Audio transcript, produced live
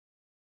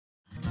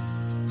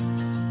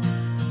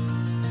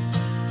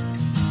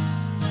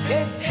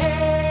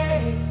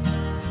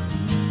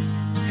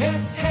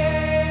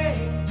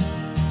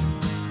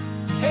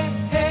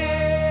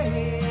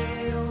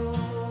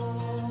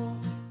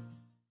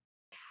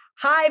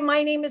Hi,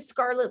 my name is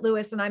Scarlett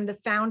Lewis, and I'm the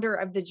founder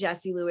of the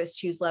Jessie Lewis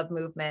Choose Love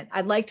movement.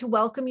 I'd like to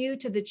welcome you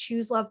to the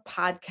Choose Love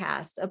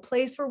podcast, a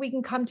place where we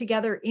can come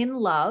together in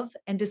love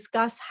and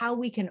discuss how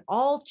we can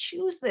all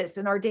choose this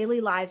in our daily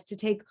lives to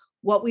take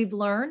what we've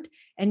learned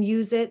and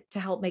use it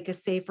to help make a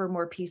safer,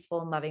 more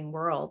peaceful, and loving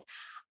world.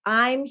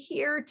 I'm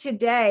here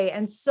today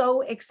and so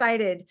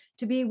excited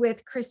to be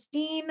with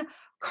Christine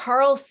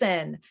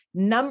Carlson,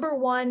 number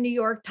one New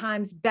York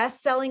Times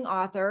bestselling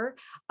author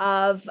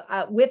of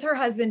with her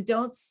husband,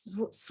 Don't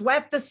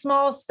Sweat the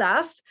Small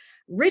Stuff,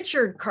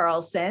 Richard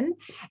Carlson,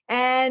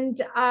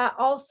 and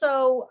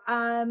also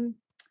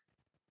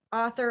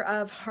author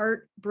of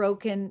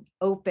Heartbroken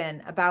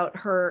Open, about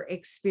her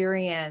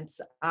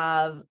experience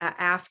of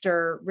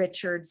after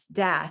Richard's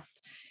death.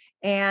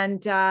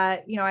 And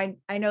I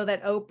know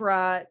that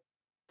Oprah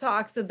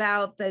talks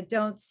about the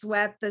Don't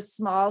Sweat the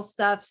Small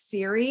Stuff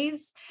series,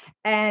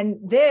 and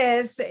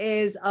this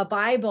is a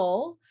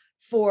Bible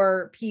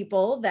for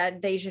people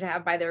that they should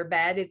have by their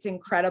bed. It's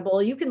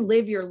incredible. You can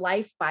live your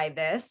life by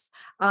this.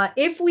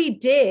 If we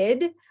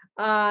did,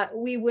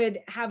 we would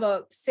have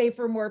a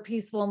safer, more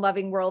peaceful, and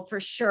loving world for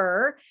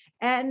sure.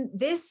 And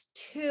this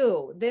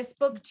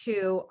book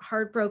too,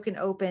 Heartbroken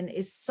Open,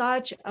 is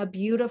such a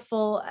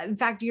beautiful. In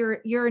fact,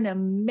 you're an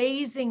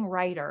amazing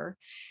writer,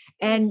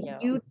 and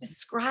you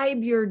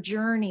describe your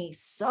journey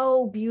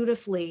so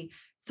beautifully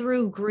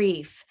through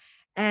grief.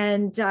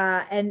 And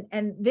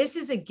this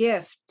is a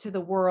gift to the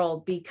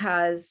world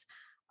because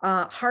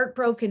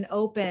Heartbroken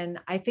Open,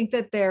 I think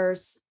that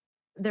there's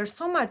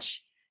so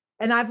much,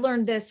 and I've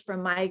learned this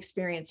from my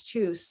experience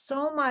too,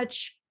 so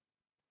much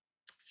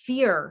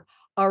fear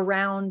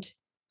around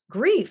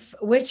grief,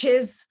 which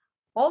is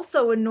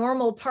also a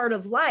normal part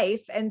of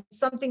life and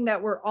something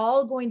that we're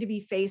all going to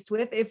be faced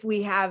with if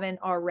we haven't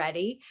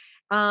already.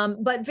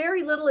 But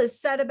very little is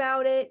said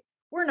about it.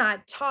 We're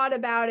not taught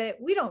about it.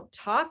 We don't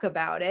talk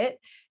about it.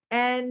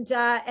 And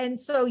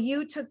so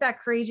you took that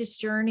courageous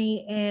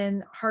journey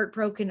in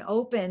Heartbroken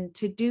Open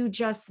to do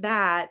just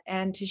that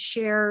and to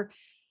share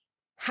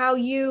how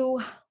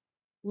you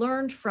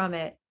learned from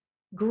it,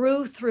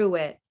 grew through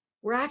it,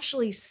 were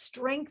actually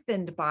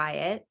strengthened by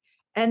it.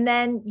 And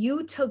then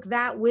you took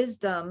that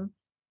wisdom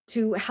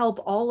to help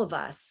all of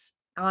us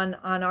on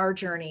our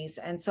journeys.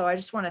 And so I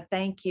just want to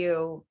thank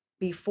you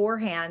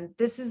beforehand.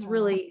 This is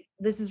really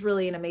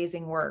an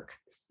amazing work.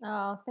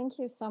 Oh, thank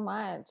you so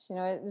much.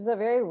 It was a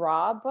very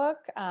raw book.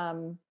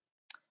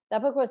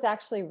 That book was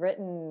actually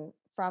written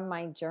from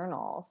my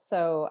journal.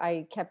 So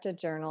I kept a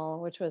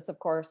journal, which was, of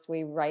course,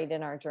 we write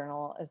in our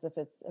journal as if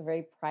it's a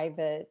very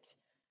private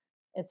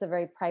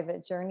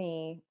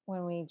journey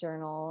when we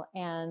journal.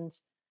 And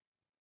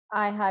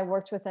I had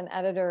worked with an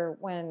editor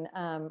when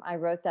I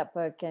wrote that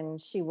book,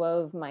 and she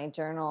wove my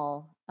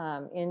journal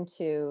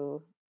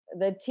into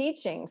the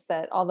teachings,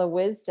 that all the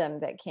wisdom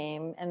that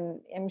came.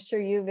 And I'm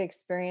sure you've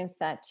experienced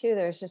that too.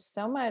 There's just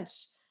so much,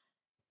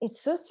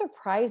 it's so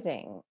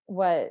surprising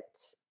what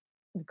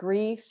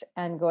grief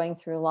and going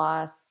through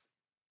loss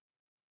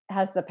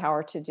has the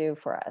power to do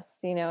for us.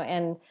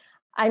 And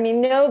I mean,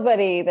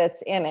 nobody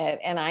that's in it,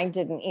 and I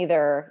didn't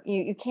either.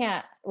 You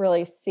can't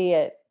really see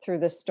it through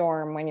the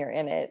storm when you're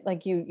in it.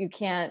 Like you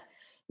can't.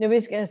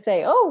 Nobody's going to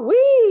say,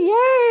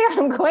 "Oh, yay,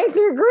 I'm going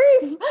through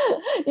grief."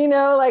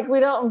 Like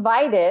we don't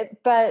invite it.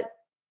 But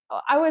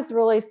I was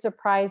really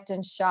surprised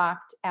and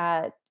shocked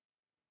at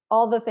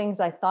all the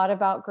things I thought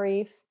about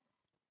grief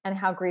and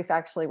how grief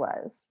actually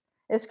was.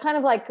 It's kind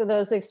of like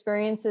those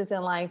experiences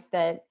in life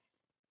that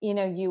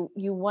you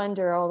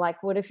wonder, oh,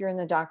 like, what if you're in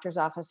the doctor's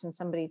office and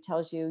somebody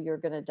tells you you're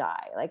going to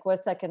die? Like,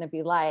 what's that going to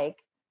be like?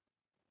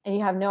 And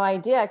you have no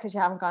idea because you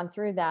haven't gone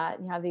through that.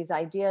 And you have these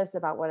ideas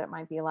about what it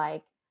might be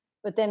like,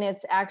 but then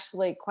it's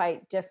actually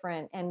quite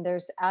different. And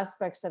there's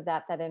aspects of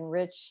that that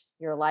enrich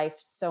your life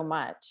so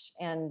much.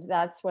 And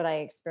that's what I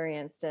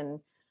experienced. And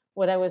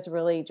what I was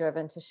really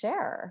driven to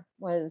share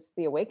was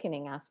the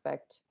awakening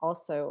aspect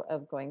also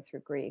of going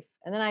through grief.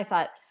 And then I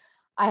thought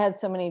I had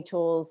so many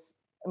tools,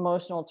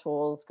 emotional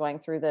tools, going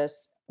through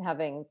this,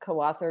 having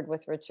co-authored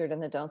with Richard in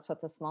the Don't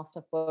Sweat the Small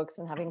Stuff books,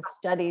 and having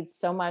studied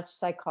so much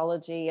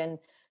psychology and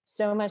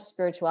so much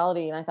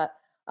spirituality. And I thought,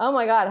 oh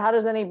my God, how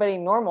does anybody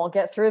normal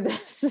get through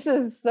this? This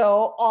is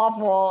so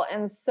awful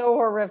and so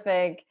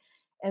horrific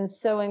and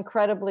so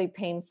incredibly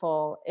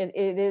painful.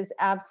 It is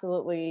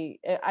absolutely,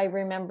 I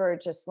remember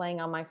just laying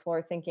on my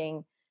floor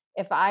thinking,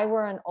 if I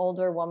were an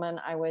older woman,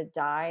 I would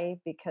die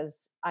because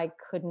I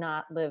could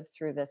not live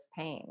through this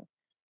pain.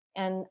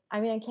 And I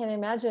mean, I can't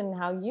imagine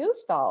how you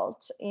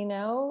felt.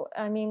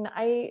 I mean,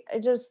 I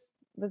just,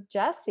 with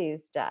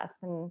Jesse's death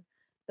and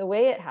the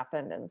way it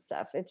happened and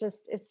stuff, it's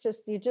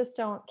just, you just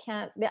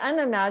the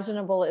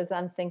unimaginable is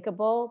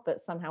unthinkable,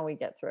 but somehow we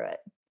get through it.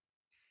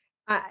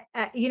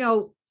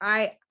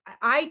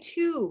 I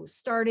too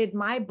started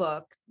my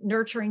book,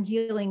 Nurturing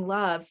Healing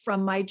Love,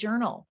 from my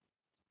journal.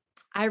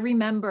 I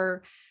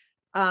remember,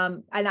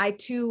 and I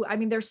too, I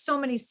mean, there's so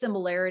many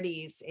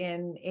similarities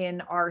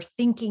in our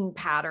thinking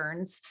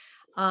patterns.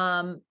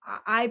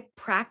 I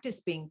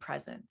practice being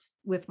present.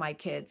 with my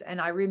kids. And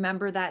I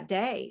remember that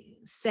day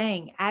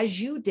saying, as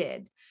you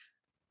did,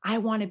 I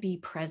want to be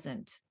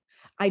present.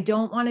 I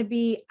don't want to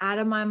be out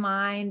of my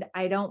mind.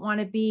 I don't want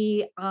to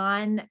be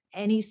on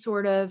any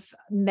sort of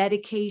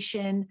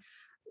medication.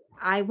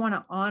 I want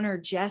to honor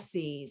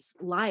Jesse's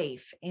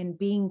life and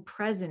being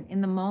present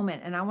in the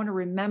moment. And I want to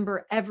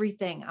remember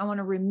everything. I want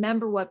to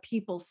remember what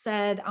people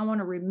said. I want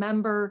to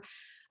remember,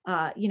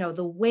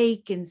 the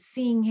wake and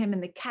seeing him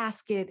in the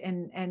casket.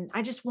 And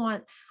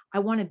I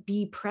want to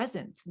be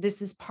present.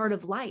 This is part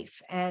of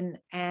life. And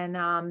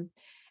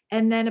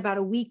then about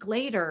a week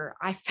later,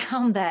 I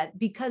found that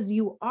because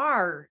you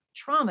are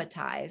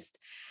traumatized,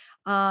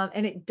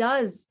 and it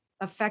does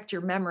affect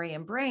your memory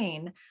and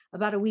brain.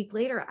 About a week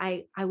later,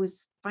 I was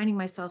finding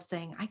myself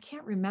saying, I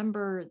can't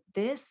remember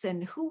this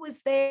and who was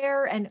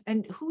there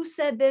and who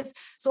said this.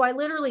 So I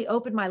literally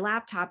opened my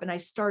laptop and I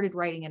started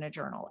writing in a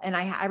journal. And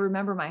I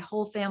remember my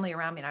whole family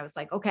around me. And I was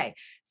like, okay,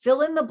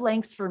 fill in the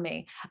blanks for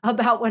me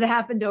about what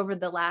happened over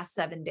the last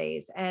 7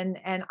 days. And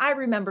I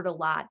remembered a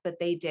lot, but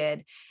they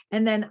did.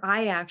 And then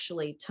I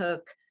actually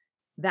took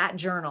that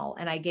journal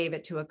and I gave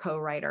it to a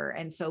co-writer.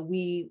 And so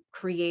we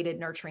created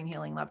Nurturing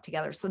Healing Love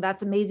together. So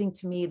that's amazing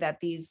to me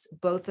that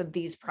both of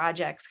these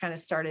projects kind of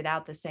started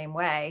out the same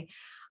way.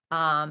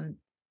 Um,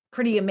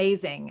 Pretty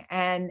amazing.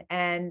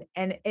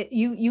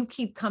 You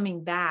keep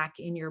coming back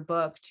in your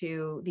book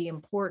to the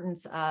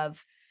importance of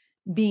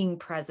being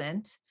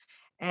present.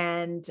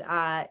 And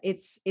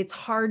it's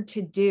hard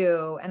to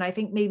do. And I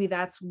think maybe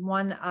that's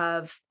one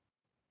of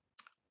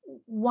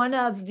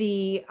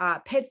the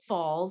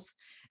pitfalls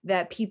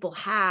that people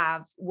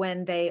have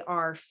when they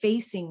are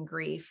facing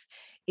grief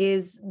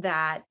is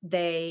that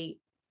they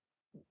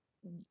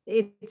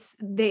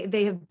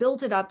have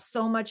built it up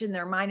so much in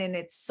their mind and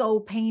it's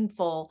so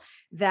painful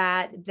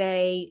that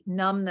they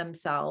numb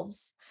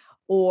themselves,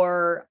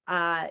 or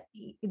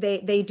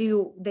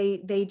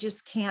they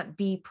just can't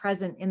be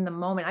present in the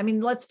moment. I mean,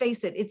 let's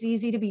face it, it's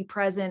easy to be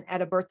present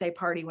at a birthday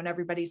party when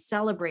everybody's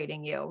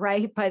celebrating you,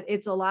 right? But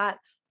it's a lot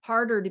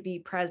harder to be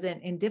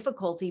present in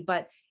difficulty.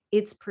 But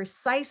it's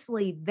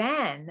precisely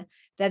then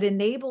that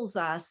enables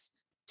us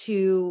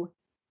to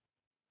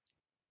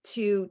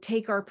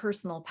take our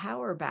personal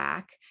power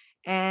back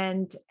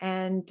and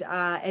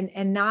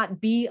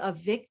not be a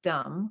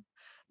victim,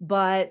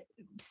 but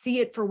see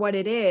it for what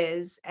it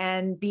is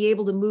and be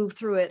able to move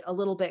through it a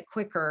little bit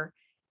quicker.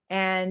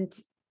 And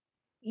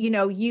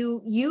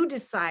you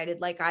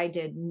decided, like I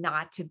did,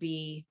 not to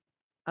be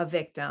a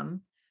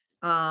victim,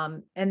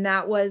 and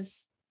that was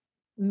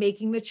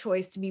making the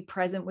choice to be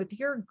present with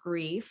your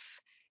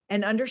grief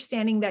and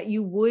understanding that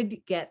you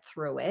would get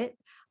through it.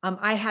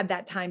 I had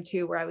that time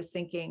too where I was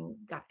thinking,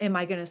 "God, am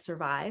I going to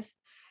survive?"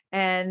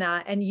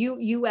 And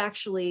you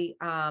actually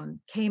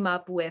came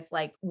up with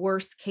like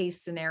worst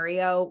case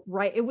scenario,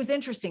 right? It was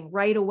interesting.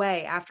 Right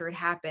away after it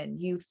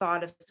happened, you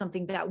thought of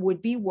something that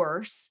would be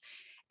worse,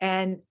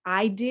 and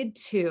I did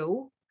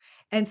too.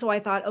 And so I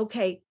thought,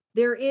 okay,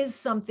 there is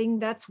something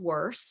that's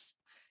worse.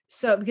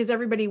 So, because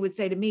everybody would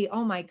say to me,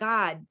 oh my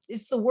God,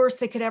 it's the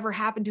worst that could ever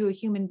happen to a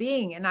human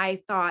being. And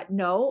I thought,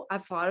 no,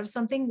 I've thought of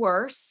something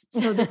worse.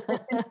 So this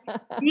isn't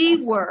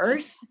the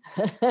worst.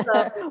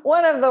 So,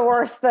 One of the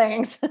worst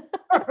things.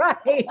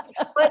 right.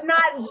 But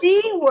not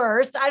the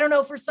worst. I don't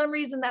know. For some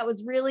reason, that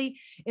was really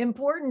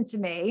important to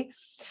me.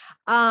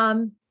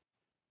 Um,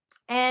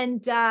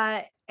 and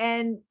I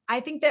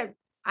think that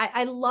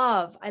I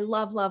love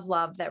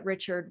that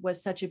Richard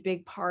was such a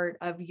big part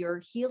of your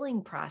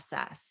healing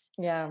process.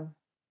 Yeah.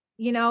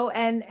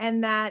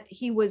 And that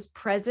he was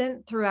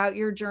present throughout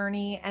your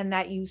journey and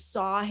that you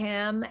saw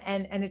him.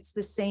 And it's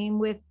the same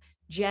with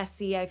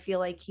Jesse. I feel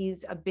like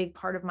he's a big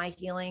part of my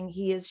healing.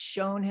 He has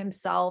shown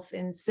himself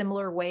in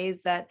similar ways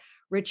that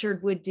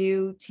Richard would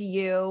do to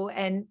you.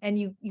 And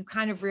you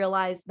kind of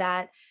realize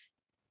that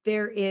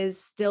there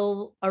is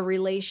still a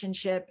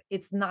relationship.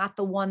 It's not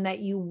the one that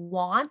you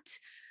want.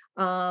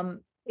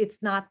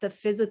 It's not the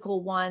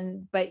physical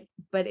one, but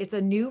it's a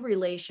new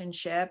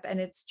relationship and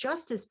it's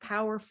just as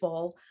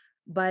powerful,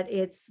 but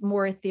it's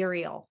more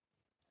ethereal.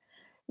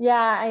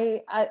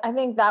 Yeah, I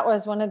think that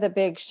was one of the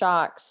big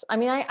shocks. I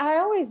mean, I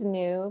always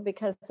knew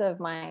because of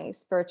my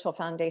spiritual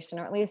foundation,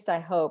 or at least I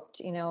hoped,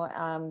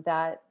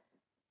 that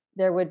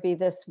there would be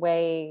this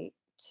way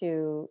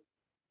to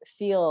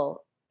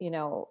feel,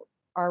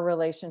 our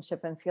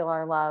relationship and feel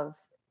our love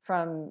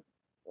from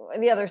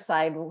the other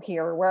side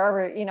here,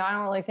 wherever, I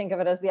don't really think of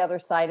it as the other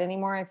side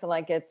anymore. I feel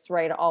like it's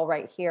all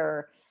right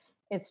here.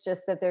 It's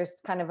just that there's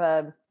kind of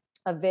a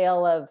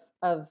veil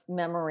of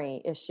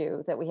memory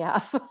issue that we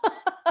have.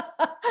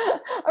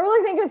 I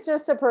really think it's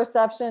just a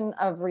perception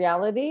of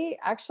reality.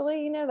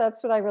 Actually,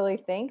 that's what I really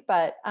think.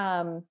 But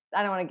I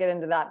don't want to get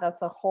into that.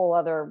 That's a whole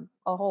other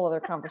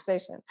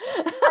conversation.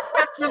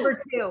 That's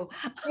number two.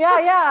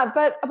 Yeah.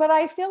 But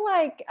I feel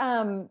like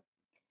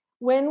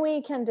when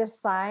we can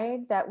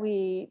decide that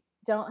we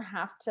don't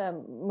have to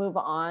move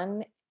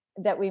on,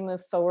 that we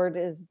move forward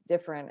is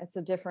different. It's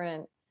a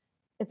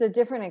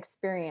different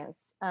experience.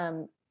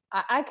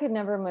 I could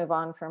never move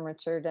on from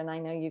Richard, and I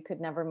know you could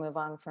never move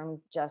on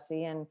from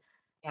Jesse. And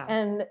Yeah.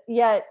 And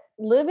yet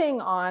living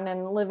on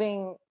and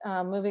living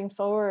moving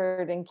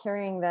forward and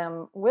carrying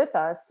them with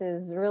us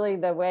is really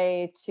the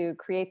way to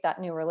create that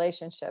new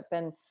relationship.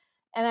 And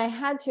I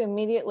had to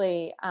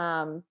immediately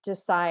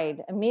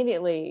decide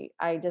immediately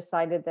I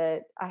decided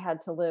that I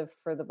had to live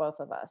for the both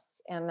of us.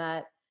 And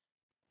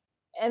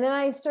then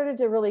I started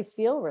to really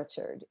feel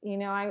Richard.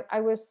 I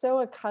was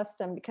so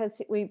accustomed because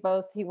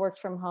he worked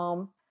from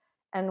home,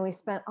 and we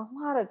spent a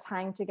lot of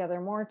time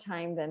together, more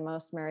time than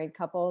most married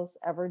couples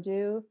ever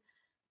do.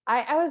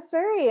 I was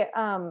very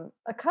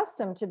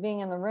accustomed to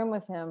being in the room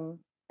with him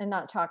and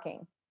not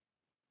talking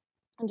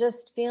and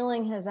just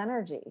feeling his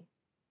energy.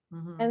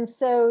 Hmm. And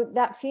so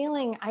that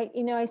feeling,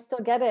 I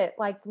still get it.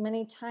 Like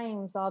many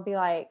times I'll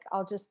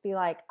just be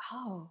like,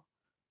 oh,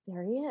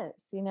 there he is,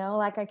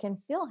 like I can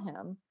feel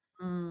him.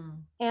 Mm.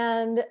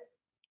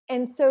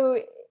 And so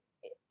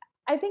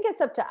I think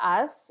it's up to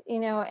us,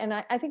 and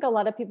I think a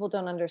lot of people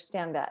don't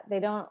understand that.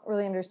 They don't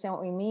really understand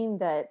what we mean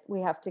that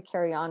we have to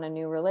carry on a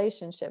new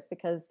relationship,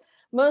 because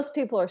most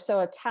people are so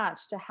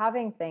attached to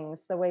having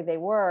things the way they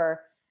were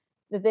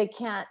that they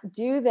can't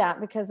do that,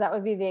 because that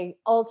would be the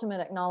ultimate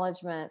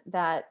acknowledgement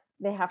that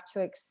they have to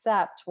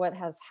accept what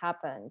has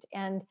happened.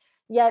 And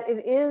yet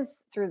it is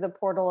through the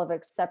portal of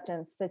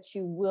acceptance that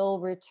you will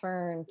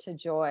return to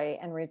joy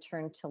and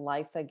return to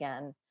life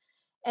again.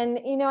 And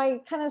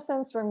I kind of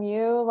sense from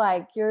you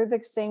like you're the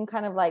same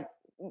kind of like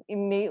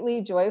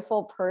innately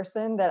joyful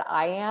person that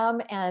I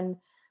am. And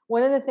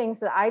one of the things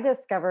that I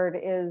discovered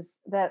is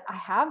that I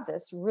have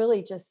this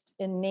really just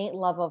innate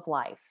love of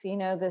life,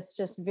 this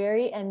just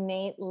very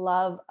innate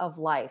love of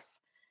life.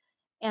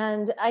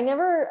 And I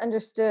never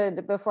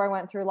understood before I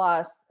went through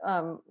loss.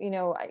 I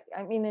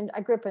mean, and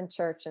I grew up in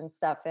church and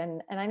stuff,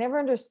 and I never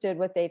understood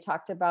what they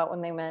talked about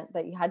when they meant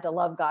that you had to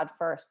love God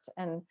first.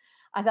 And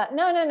I thought,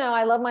 no, no, no,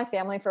 I love my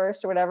family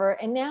first or whatever.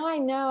 And now I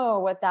know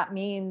what that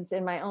means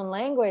in my own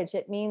language.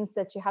 It means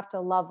that you have to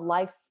love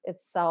life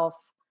itself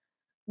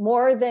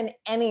more than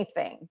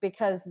anything,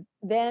 because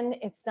then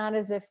it's not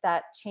as if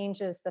that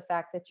changes the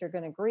fact that you're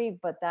going to grieve,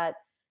 but that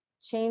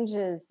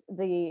changes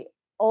the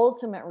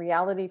ultimate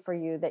reality for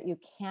you that you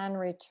can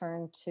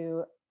return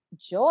to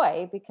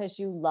joy because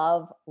you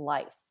love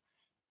life.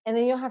 And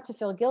then you don't have to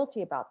feel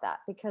guilty about that,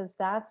 because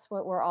that's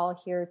what we're all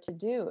here to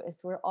do. Is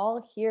we're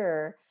all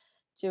here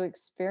to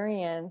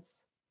experience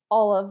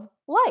all of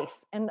life.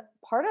 And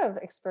part of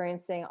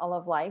experiencing all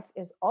of life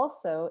is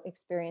also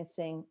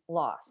experiencing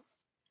loss.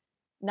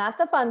 Not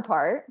the fun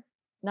part,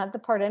 not the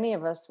part any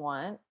of us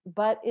want,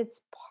 but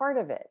it's part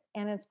of it.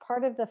 And it's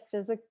part of the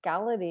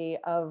physicality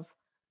of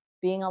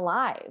being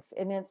alive.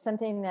 And it's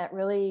something that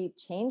really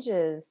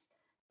changes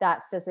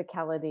that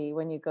physicality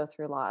when you go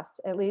through loss.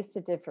 At least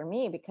it did for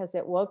me, because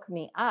it woke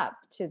me up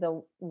to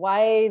the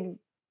wide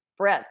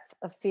breadth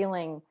of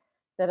feeling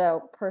that a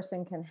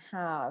person can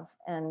have.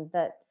 And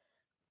that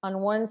on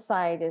one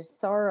side is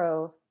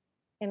sorrow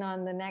and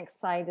on the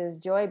next side is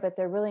joy, but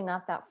they're really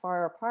not that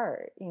far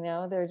apart.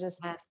 They're just,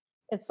 Yes.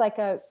 it's like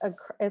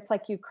it's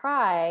like you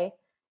cry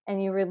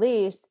and you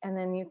release and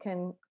then you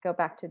can go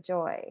back to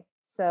joy.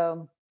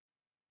 So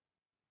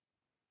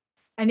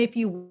And if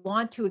you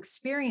want to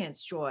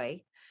experience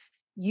joy,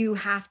 you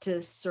have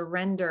to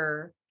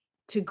surrender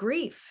to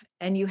grief,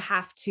 and you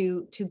have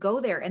to go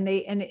there. And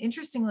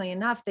interestingly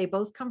enough, they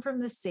both come from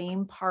the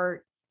same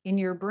part in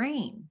your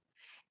brain,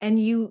 and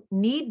you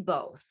need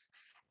both.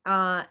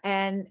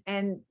 And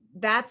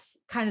that's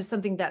kind of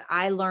something that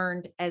I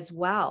learned as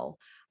well.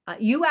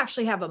 You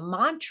actually have a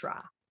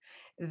mantra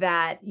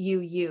that you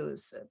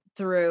use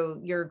through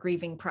your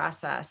grieving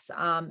process.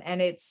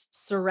 And it's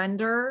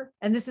surrender.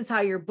 And this is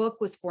how your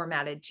book was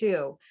formatted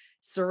too: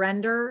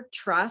 surrender,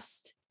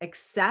 trust,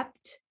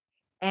 accept,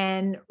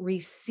 and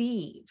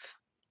receive.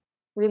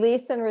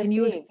 release and Can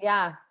you, receive.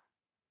 Yeah.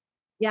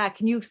 yeah,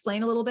 can you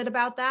explain a little bit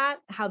about that?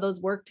 How those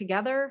work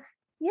together?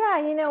 Yeah.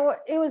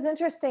 It was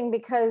interesting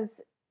because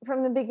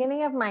from the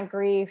beginning of my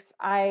grief,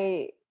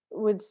 I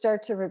would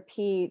start to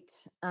repeat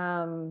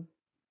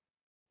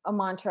a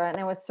mantra, and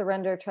it was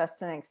surrender,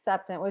 trust, and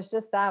accept. And it was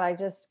just that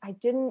I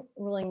didn't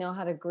really know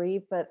how to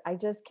grieve, but I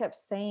just kept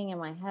saying in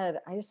my head,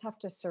 I just have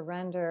to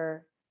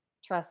surrender,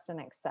 trust, and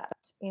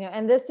accept.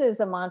 And this is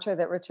a mantra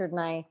that Richard and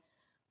I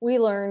we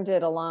learned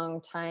it a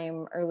long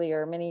time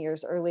earlier, many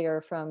years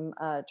earlier, from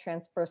a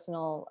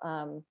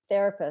transpersonal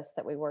therapist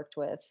that we worked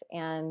with.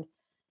 And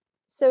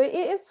so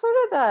it's sort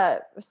of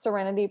the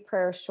serenity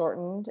prayer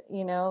shortened,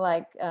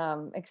 like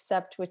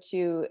accept what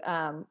you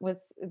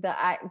with the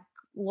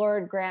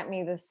Lord grant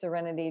me the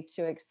serenity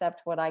to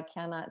accept what I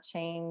cannot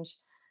change,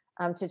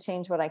 to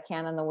change what I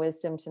can, and the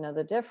wisdom to know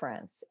the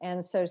difference.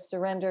 And so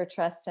surrender,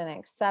 trust, and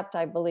accept,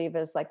 I believe,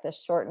 is like the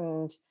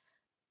shortened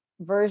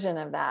version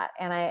of that.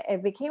 And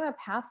it became a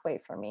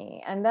pathway for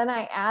me. And then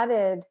I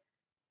added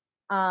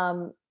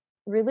um,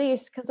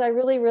 release, because I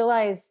really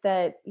realized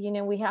that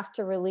we have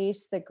to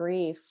release the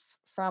grief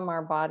from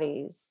our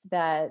bodies.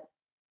 That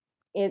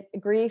it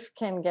grief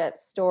can get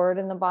stored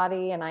in the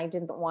body, and I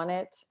didn't want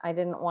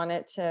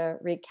it to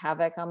wreak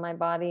havoc on my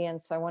body.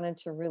 And so I wanted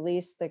to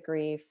release the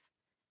grief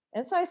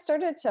And so I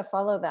started to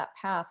follow that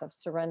path of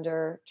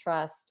surrender,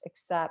 trust,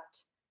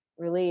 accept,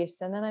 release.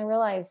 And then I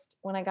realized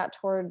when I got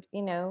toward,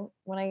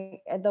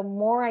 the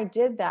more I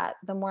did that,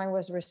 the more I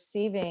was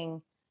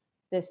receiving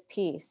this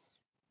peace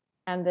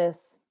and this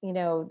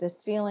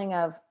feeling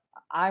of,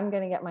 I'm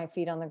going to get my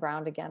feet on the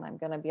ground again. I'm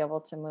going to be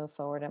able to move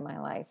forward in my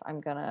life.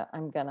 I'm gonna,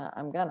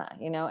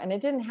 and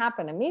it didn't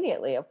happen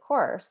immediately, of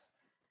course,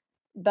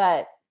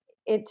 but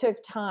it took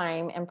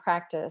time and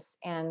practice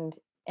and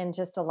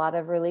just a lot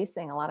of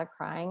releasing, a lot of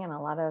crying and a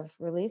lot of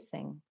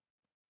releasing.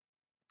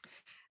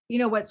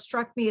 What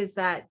struck me is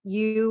that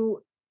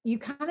you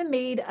kind of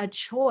made a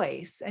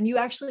choice, and you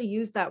actually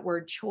used that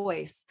word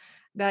choice,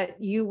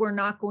 that you were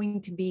not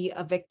going to be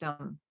a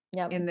victim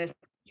Yep. in this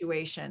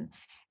situation.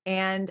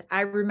 And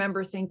I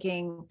remember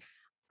thinking,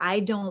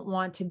 I don't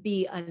want to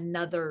be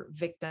another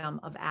victim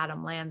of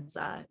Adam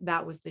Lanza.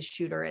 That was the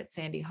shooter at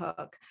Sandy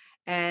Hook.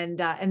 And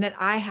that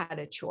I had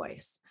a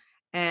choice.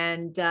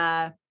 And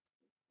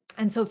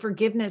and so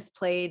forgiveness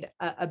played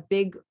a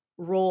big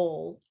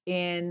role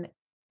in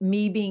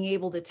me being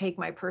able to take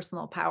my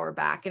personal power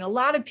back. And a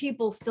lot of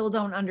people still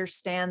don't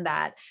understand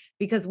that,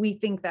 because we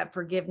think that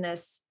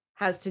forgiveness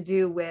has to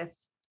do with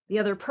the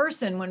other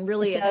person, when It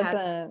really it has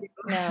doesn't.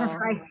 No.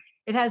 right,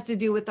 it has to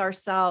do with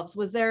ourselves.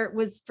 Was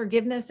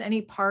forgiveness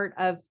any part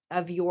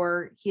of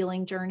your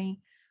healing journey?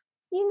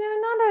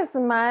 Not as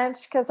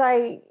much because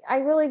I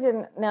really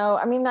didn't know.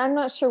 I mean, I'm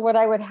not sure what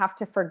I would have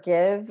to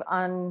forgive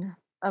on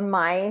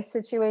my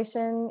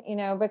situation,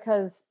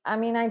 because I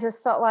mean, I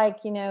just felt like,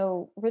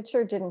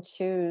 Richard didn't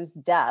choose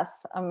death.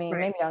 I mean,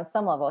 Right. maybe on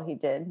some level he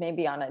did,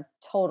 maybe on a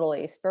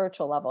totally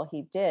spiritual level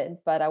he did,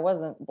 but I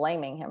wasn't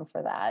blaming him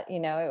for that.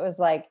 It was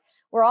like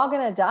we're all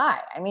going to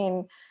die. I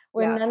mean,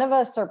 we're Yeah. none of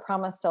us are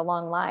promised a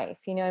long life.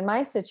 In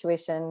my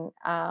situation,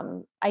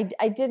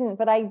 I didn't,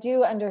 but I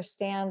do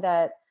understand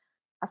that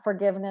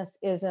forgiveness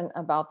isn't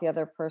about the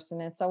other person.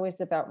 It's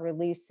always about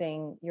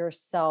releasing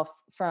yourself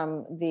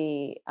from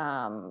the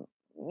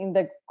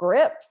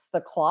grips,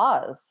 the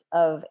claws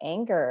of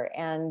anger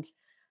and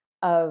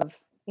of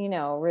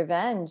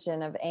revenge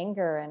and of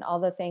anger and all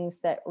the things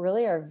that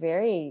really are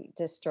very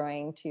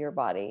destroying to your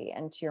body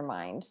and to your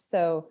mind.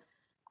 So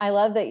I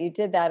love that you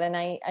did that, and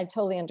I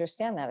totally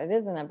understand that it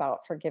isn't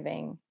about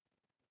forgiving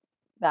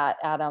that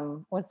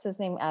Adam. What's his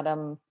name?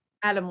 Adam.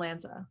 Adam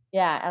Lanza.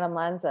 Yeah, Adam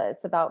Lanza.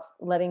 It's about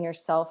letting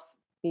yourself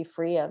be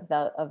free of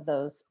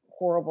those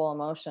horrible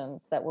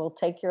emotions that will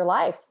take your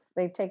life.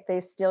 They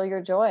steal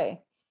your joy.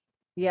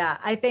 Yeah,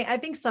 I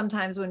think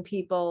sometimes when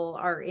people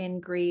are in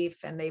grief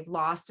and they've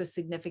lost a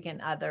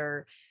significant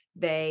other,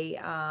 they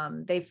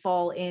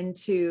fall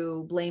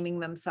into blaming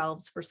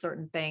themselves for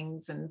certain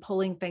things and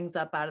pulling things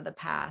up out of the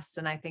past.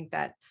 And I think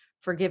that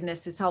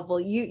forgiveness is helpful.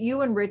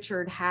 You and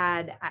Richard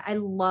had, I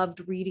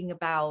loved reading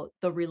about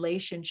the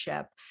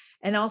relationship,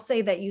 and I'll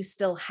say that you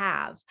still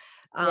have.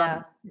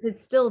 Yeah.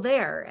 It's still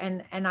there,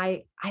 and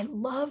I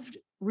loved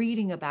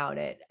reading about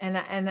it, and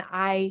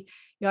I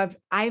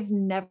I've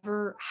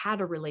never had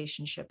a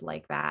relationship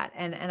like that.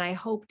 And I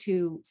hope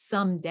to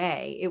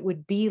someday it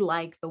would be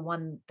like the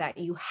one that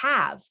you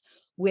have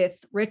with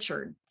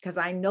Richard, because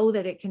I know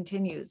that it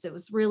continues. It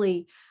was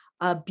really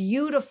a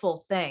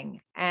beautiful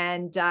thing,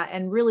 and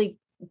really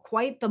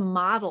quite the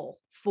model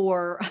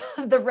for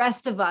the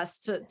rest of us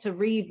to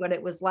read what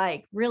it was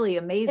like. Really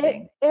It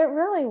amazing. it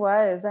really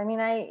was. I mean,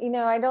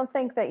 I don't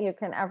think that you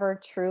can ever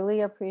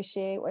truly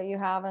appreciate what you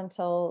have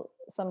until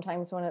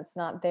sometimes when it's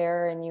not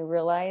there and you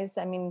realize.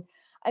 I mean,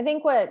 I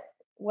think what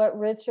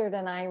Richard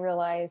and I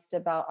realized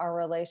about our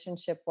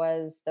relationship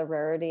was the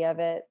rarity of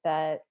it,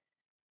 that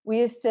we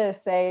used to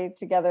say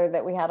together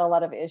that we had a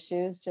lot of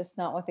issues, just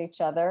not with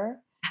each other.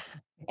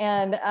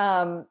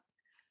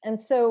 And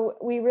so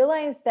we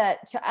realized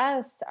that to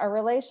us, our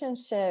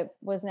relationship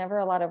was never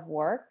a lot of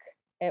work.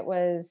 It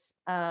was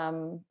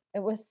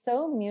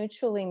so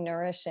mutually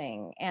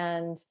nourishing.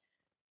 And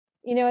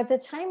at the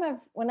time of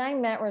when I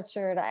met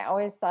Richard, I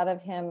always thought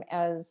of him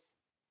as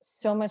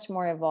so much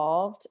more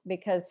evolved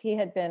because he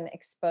had been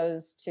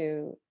exposed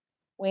to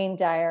Wayne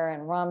Dyer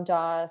and Ram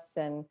Dass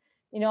and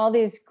all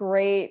these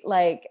great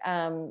like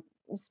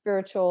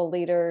spiritual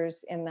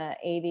leaders in the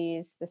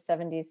 80s, the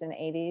 70s and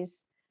 80s,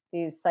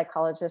 these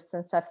psychologists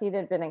and stuff. He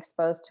had been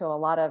exposed to a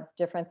lot of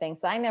different things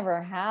I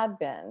never had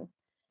been.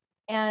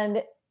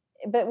 And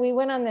but we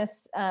went on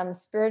this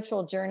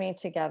spiritual journey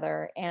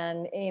together,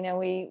 and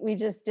we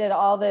just did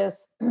all this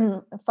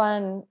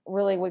fun,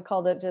 really we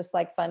called it just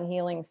like fun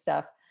healing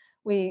stuff.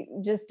 We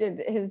just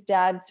did, his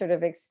dad sort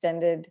of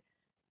extended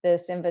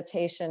this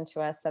invitation to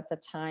us at the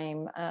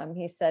time.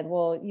 He said,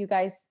 well, you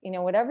guys,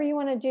 whatever you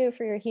want to do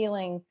for your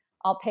healing,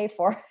 I'll pay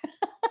for.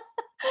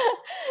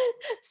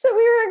 So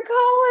we were in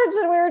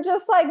college and we were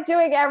just like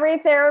doing every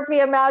therapy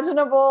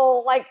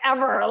imaginable, like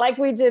ever, like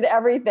we did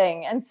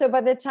everything. And so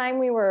by the time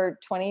we were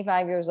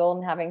 25 years old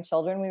and having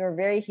children, we were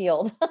very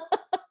healed.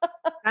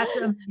 That's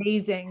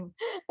amazing.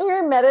 We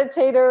were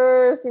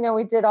meditators.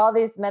 We did all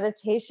these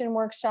meditation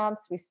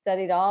workshops. We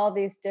studied all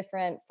these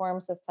different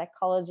forms of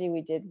psychology.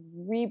 We did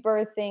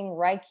rebirthing,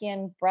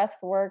 Reichian breath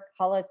work,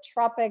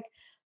 holotropic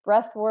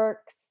breath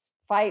work,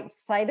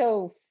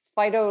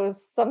 phyto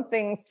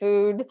something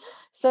food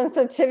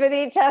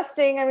sensitivity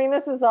testing. I mean,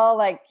 this is all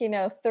like,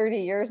 30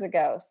 years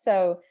ago.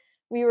 So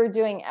we were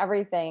doing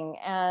everything,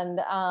 and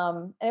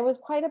it was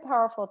quite a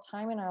powerful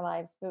time in our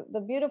lives. But the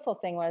beautiful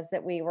thing was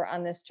that we were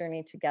on this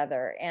journey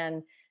together,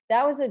 and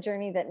that was a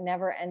journey that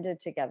never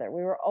ended together.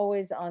 We were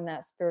always on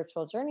that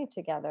spiritual journey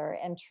together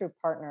and true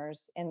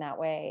partners in that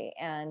way.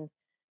 And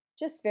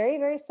just very,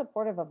 very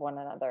supportive of one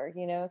another,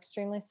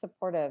 extremely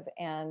supportive.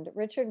 And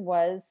Richard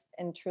was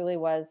and truly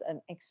was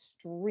an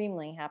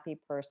extremely happy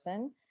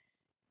person,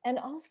 and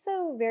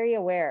also very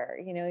aware.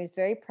 He's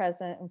very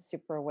present and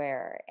super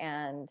aware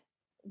and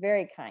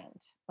very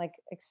kind, like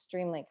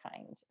extremely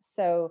kind.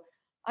 So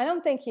I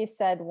don't think he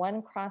said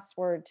one cross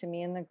word to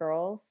me and the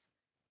girls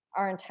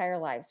our entire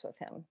lives with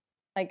him.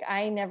 Like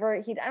I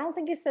don't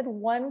think he said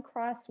one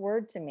cross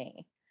word to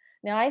me.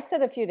 Now I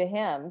said a few to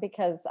him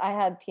because I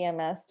had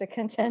PMS to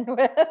contend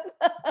with.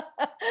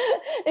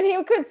 And he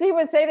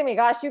would say to me,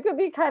 "Gosh, you could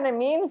be kind of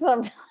mean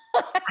sometimes."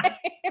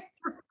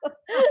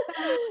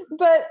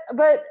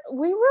 But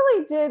we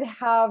really did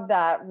have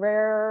that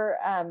rare,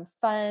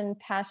 fun,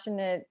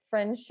 passionate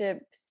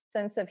friendship,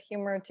 sense of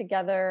humor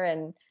together,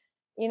 and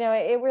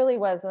it really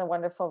was a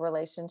wonderful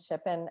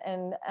relationship,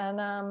 and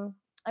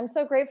I'm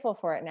so grateful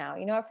for it now.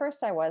 At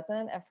first I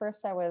wasn't. At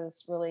first I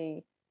was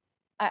really,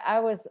 I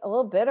was a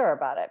little bitter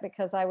about it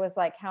because I was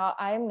like, how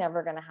I'm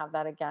never going to have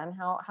that again.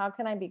 How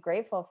can I be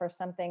grateful for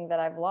something that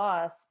I've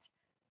lost,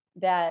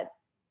 that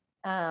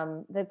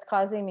that's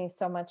causing me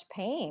so much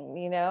pain,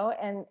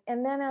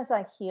 and then as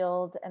I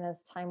healed and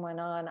as time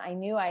went on, I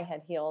knew I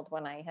had healed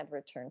when I had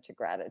returned to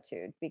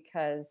gratitude,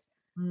 because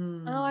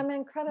Mm. I'm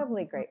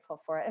incredibly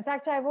grateful for it. In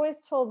fact, I've always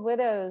told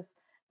widows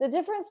the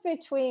difference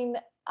between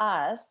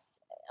us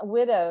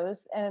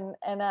widows and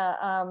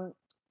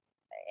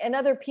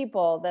other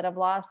people that have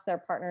lost their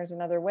partners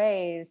in other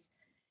ways.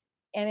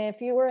 And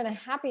if you were in a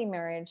happy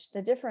marriage,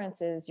 the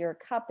difference is your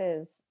cup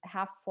is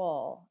half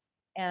full,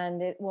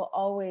 and it will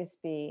always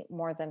be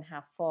more than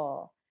half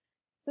full.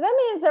 So that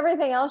means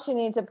everything else you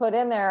need to put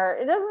in there,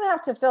 it doesn't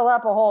have to fill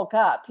up a whole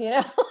cup,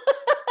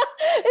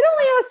 it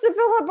only has to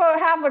fill up a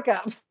half a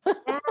cup.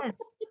 Yes,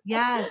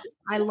 yes,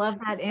 I love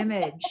that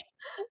image.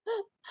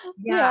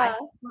 Yeah, I Yeah.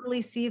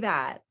 totally see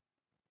that.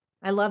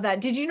 I love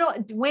that. Did you know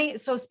Wayne,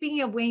 so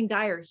speaking of Wayne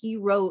Dyer, he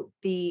wrote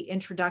the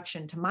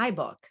introduction to my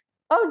book.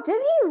 Oh,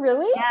 did he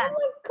really? Yes, Oh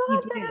my he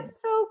God, that is did.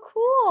 so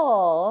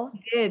cool.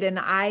 He did, and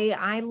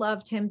I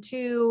loved him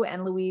too,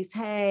 and Louise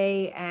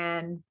Hay,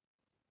 and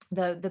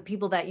the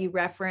people that you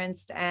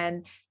referenced.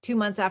 And 2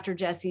 months after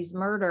Jesse's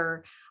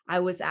murder, I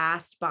was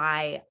asked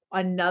by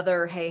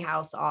another Hay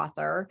House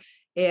author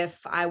if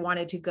I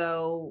wanted to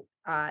go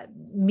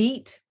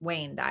meet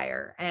Wayne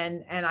Dyer,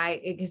 and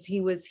I, because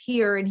he was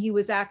here, and he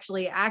was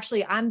actually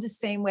I'm the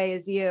same way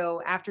as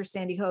you. After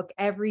Sandy Hook,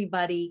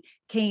 everybody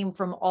came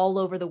from all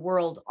over the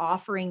world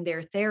offering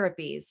their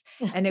therapies,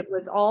 and it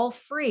was all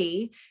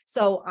free.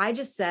 So I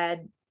just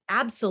said,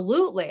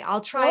 absolutely,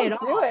 I'll try it Go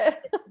do all. it.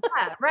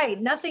 Yeah, right.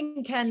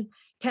 Nothing can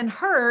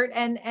hurt,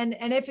 and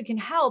if it can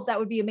help, that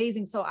would be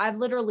amazing. So I've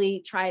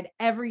literally tried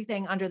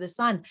everything under the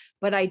sun.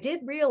 But I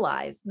did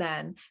realize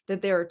then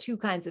that there are two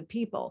kinds of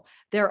people.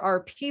 There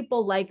are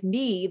people like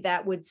me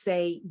that would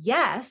say,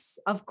 yes,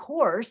 of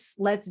course,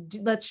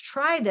 let's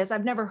try this.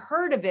 I've never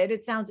heard of it.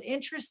 It sounds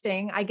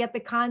interesting. I get the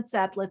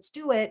concept. Let's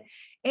do it.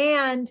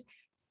 And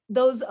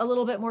those a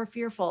little bit more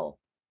fearful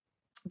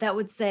that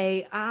would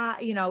say,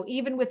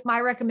 even with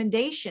my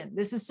recommendation,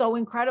 this is so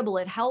incredible,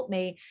 it helped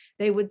me.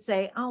 They would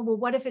say, oh, well,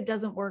 what if it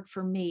doesn't work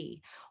for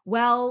me?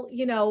 Well,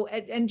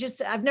 and just,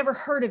 I've never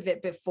heard of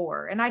it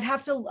before, and I'd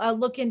have to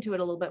look into it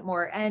a little bit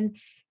more.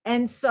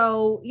 And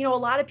so, a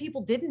lot of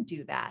people didn't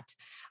do that.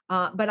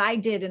 But I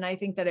did, and I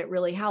think that it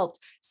really helped.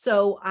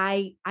 So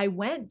I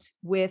went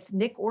with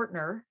Nick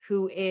Ortner,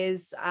 who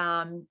is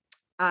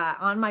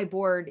on my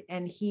board,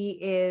 and he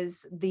is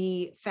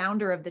the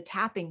founder of the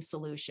tapping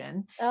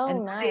solution, Oh,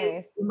 and that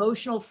is nice.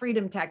 emotional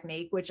freedom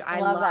technique, which I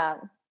I love love.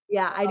 that.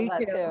 Yeah, I I love do that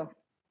too. too.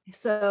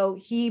 So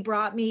he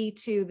brought me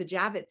to the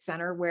Javits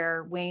Center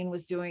where Wayne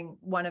was doing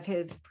one of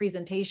his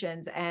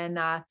presentations, and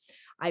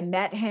I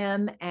met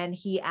him, and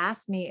he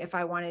asked me if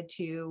I wanted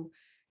to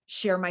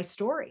share my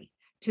story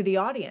to the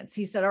audience.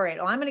 He said, all right,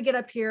 well, I'm going to get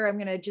up here. I'm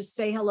going to just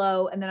say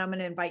hello, and then I'm going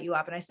to invite you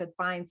up. And I said,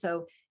 fine.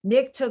 So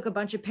Nick took a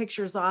bunch of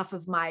pictures off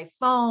of my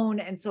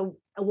phone. And so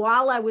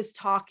while I was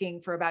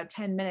talking for about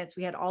 10 minutes,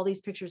 we had all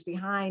these pictures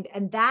behind,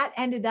 and that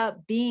ended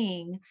up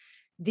being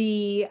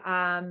the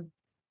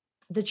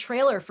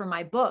trailer for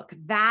my book,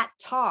 that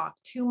talk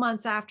 2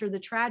 months after the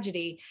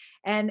tragedy.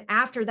 And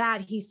after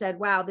that, he said,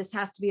 wow, this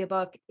has to be a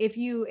book. If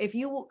you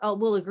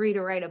will agree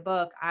to write a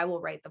book, I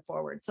will write the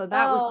forward. So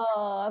that was,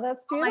 Oh,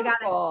 that's oh my God.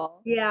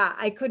 beautiful. Yeah,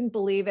 I couldn't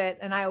believe it.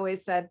 And I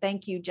always said,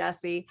 thank you,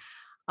 Jesse.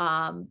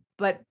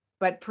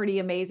 But pretty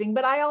amazing.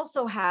 But I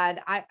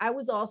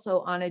was also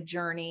on a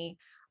journey.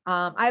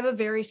 I have a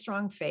very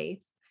strong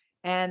faith,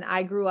 and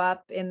I grew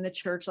up in the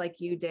church like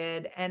you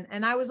did.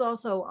 And I was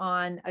also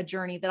on a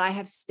journey that I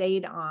have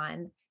stayed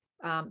on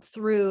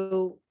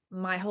through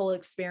my whole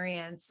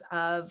experience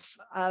of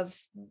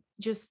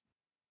just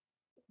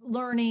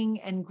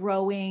learning and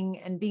growing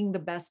and being the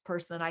best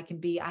person that I can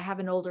be. I have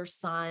an older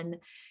son,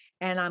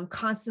 and I'm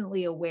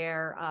constantly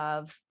aware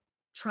of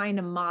trying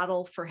to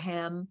model for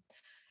him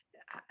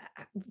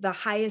the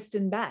highest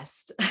and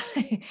best that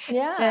I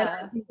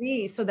Yeah. can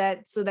be, so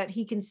that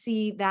he can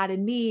see that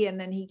in me, and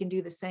then he can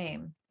do the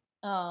same.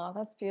 Oh,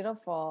 that's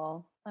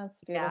beautiful.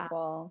 That's Yeah.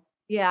 beautiful.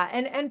 Yeah,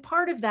 and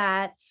part of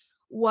that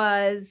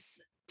was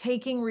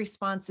taking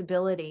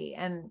responsibility,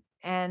 and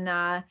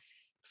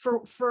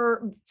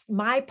for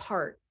my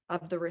part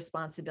of the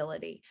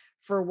responsibility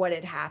for what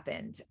had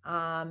happened.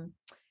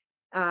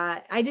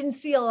 I didn't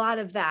see a lot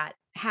of that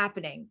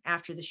happening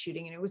after the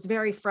shooting, and it was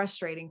very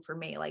frustrating for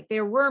me. Like,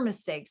 there were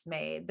mistakes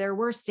made, there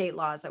were state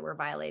laws that were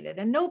violated,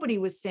 and nobody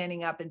was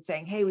standing up and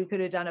saying, "Hey, we could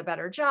have done a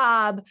better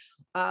job.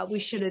 We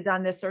should have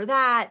done this or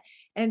that."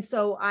 And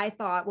so I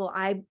thought, well,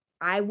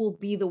 I will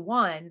be the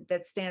one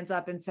that stands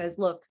up and says,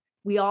 "Look,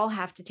 we all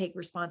have to take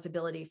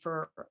responsibility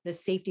for the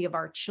safety of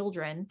our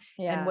children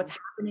and Yeah. what's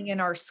happening in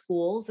our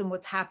schools and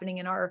what's happening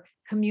in our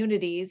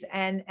communities,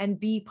 and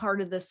be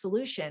part of the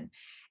solution."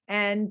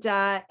 And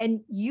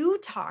you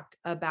talked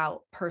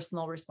about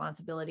personal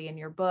responsibility in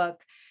your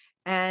book,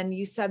 and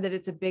you said that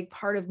it's a big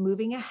part of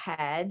moving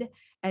ahead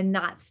and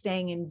not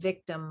staying in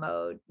victim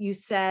mode. You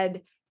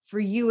said for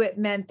you it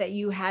meant that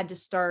you had to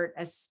start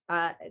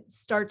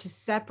to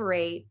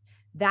separate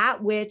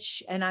that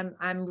which, and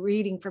I'm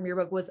reading from your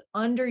book, was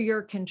under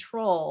your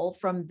control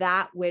from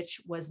that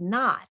which was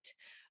not,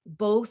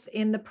 both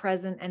in the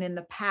present and in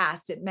the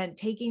past. It meant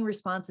taking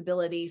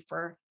responsibility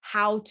for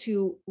how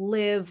to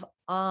live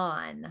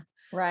on.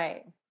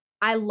 Right.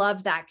 I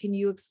love that. Can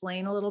you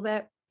explain a little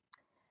bit?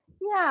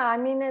 Yeah, I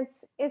mean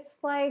it's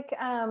like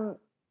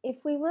if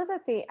we live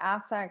at the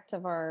affect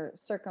of our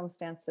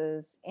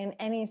circumstances in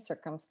any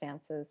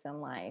circumstances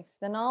in life,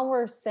 then all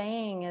we're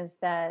saying is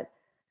that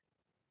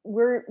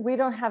we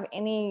don't have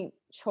any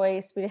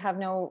choice, we have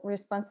no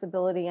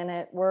responsibility in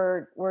it.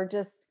 We're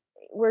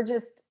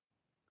just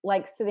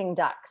like sitting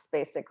ducks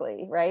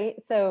basically, right?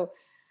 So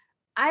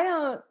I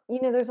don't,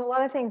 there's a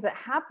lot of things that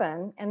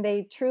happen and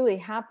they truly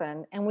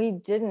happen and we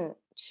didn't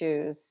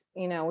choose,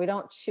 we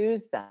don't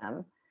choose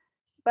them.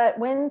 But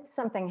when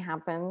something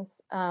happens,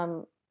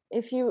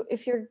 if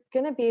you're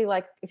going to be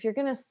like, if you're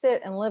going to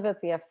sit and live at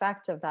the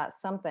effect of that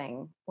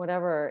something,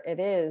 whatever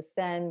it is,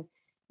 then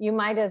you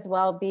might as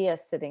well be a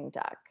sitting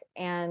duck.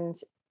 And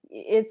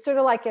it's sort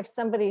of like if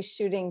somebody's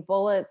shooting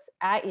bullets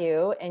at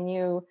you and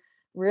you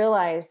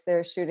realize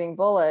they're shooting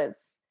bullets,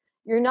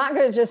 you're not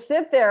going to just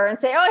sit there and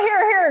say, "Oh,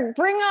 here,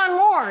 bring on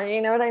more."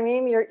 You know what I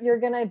mean? You're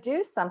going to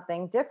do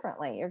something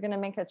differently. You're going to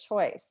make a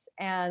choice.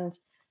 And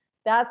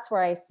that's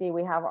where I see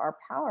we have our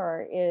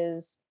power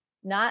is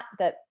not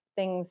that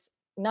things,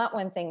 not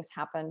when things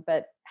happen,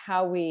 but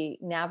how we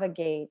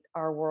navigate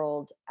our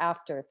world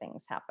after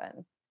things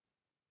happen.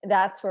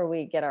 That's where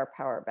we get our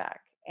power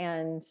back.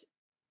 And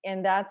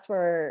that's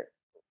where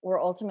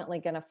we're ultimately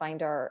going to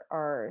find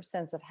our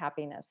sense of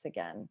happiness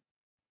again.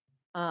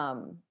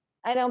 Um,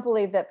 I don't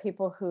believe that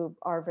people who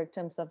are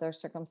victims of their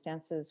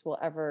circumstances will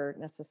ever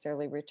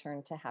necessarily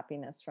return to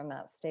happiness from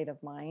that state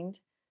of mind.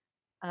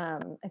 I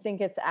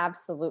think it's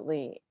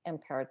absolutely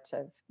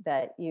imperative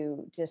that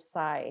you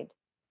decide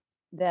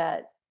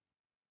that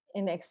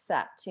and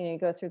accept, you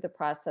go through the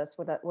process,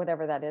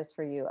 whatever that is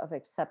for you, of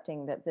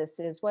accepting that this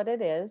is what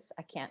it is.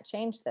 I can't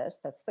change this.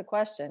 That's the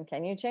question.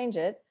 Can you change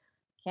it?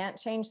 Can't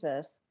change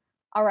this.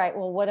 All right.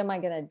 Well, what am I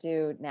going to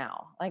do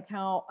now? Like,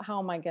 how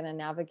am I going to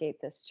navigate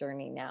this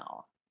journey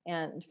now?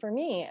 And for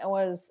me, it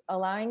was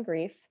allowing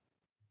grief,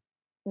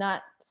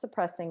 not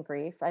suppressing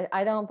grief.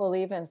 I don't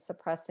believe in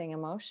suppressing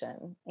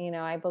emotion.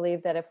 I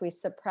believe that if we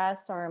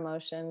suppress our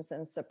emotions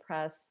and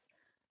suppress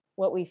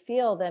what we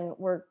feel, then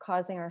we're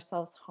causing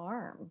ourselves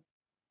harm.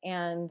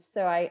 And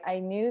so I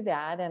knew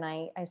that. And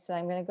I said,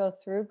 I'm going to go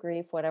through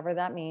grief, whatever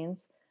that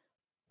means.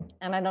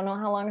 And I don't know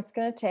how long it's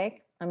going to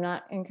take. I'm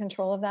not in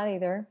control of that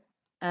either.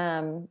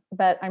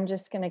 But I'm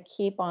just going to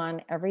keep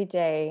on every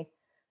day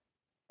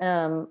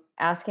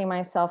asking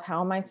myself,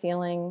 how am I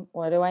feeling?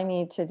 What do I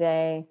need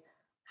today?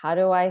 How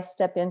do I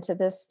step into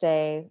this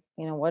day?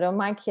 What do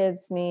my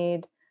kids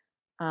need?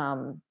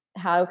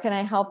 How can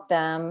I help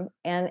them,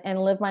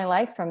 and live my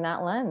life from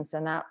that lens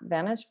and that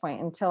vantage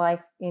point until I,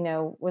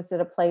 was at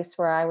a place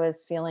where I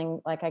was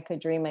feeling like I could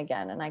dream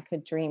again and I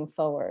could dream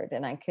forward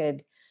and I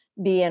could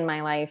be in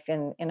my life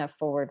in a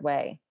forward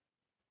way.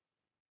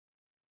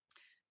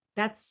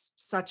 That's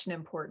such an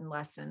important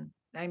lesson.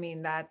 I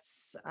mean,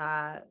 that's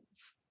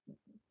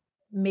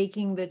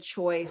making the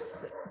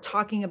choice,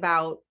 talking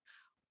about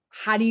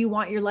how do you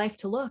want your life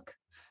to look?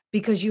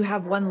 Because you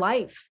have one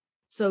life.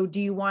 So do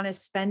you want to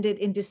spend it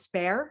in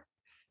despair?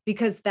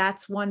 Because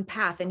that's one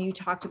path. And you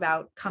talked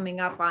about coming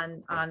up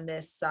on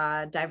this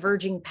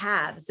diverging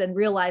paths and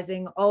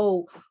realizing,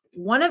 oh,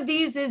 one of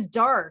these is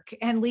dark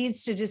and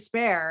leads to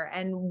despair,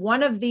 and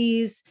one of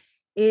these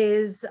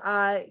is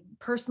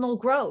personal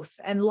growth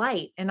and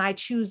light, and I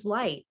choose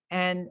light.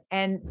 And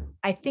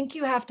I think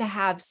you have to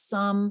have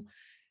some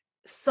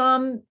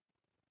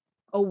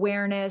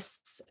awareness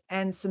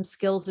and some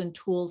skills and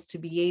tools to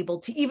be able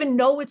to even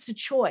know it's a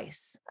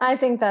choice. I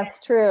think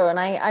that's true. And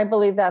I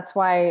believe that's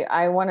why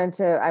I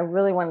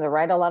really wanted to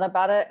write a lot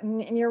about it.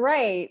 And you're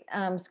right,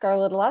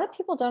 Scarlett, a lot of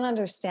people don't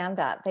understand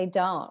that. They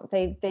don't.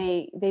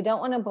 They don't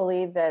want to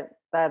believe that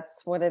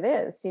that's what it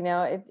is.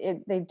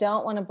 They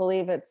don't want to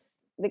believe it's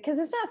because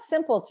it's not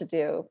simple to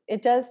do.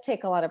 It does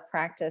take a lot of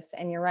practice.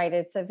 And you're right,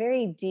 it's a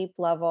very deep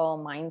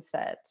level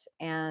mindset.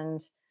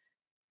 And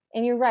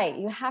you're right,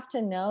 you have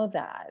to know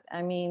that.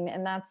 I mean,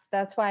 and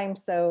that's why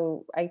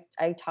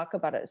I talk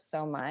about it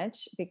so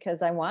much,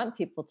 because I want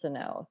people to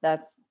know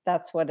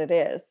that's what it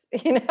is.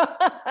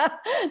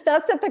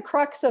 That's at the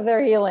crux of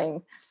their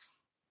healing.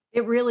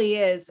 It really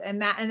is.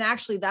 And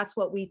actually that's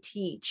what we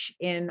teach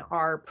in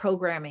our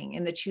programming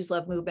in the Choose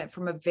Love movement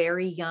from a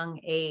very young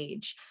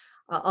age.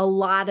 A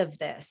lot of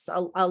this,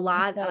 a That's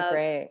lot so of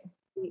great.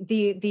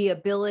 the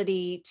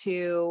ability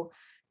to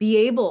be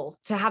able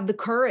to have the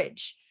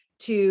courage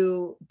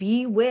to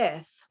be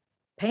with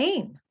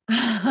pain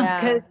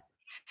because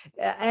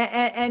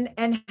Yeah.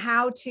 and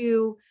how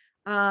to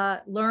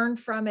learn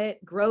from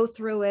it, grow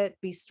through it,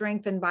 be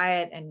strengthened by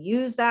it, and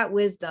use that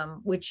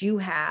wisdom which you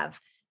have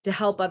to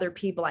help other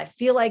people. I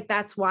feel like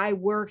that's why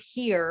we're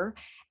here.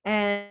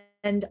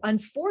 And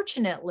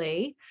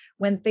unfortunately,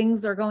 when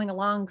things are going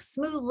along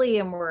smoothly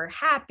and we're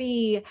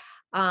happy,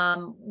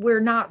 we're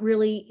not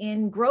really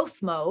in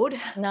growth mode.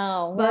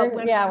 No, But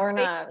when we're we're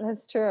faced, not.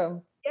 That's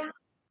true. yeah,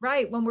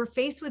 right. When we're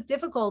faced with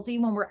difficulty,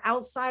 when we're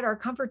outside our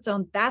comfort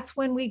zone, that's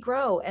when we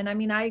grow. And I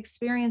mean, I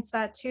experienced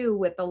that too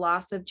with the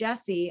loss of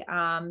Jesse.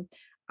 And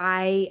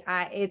I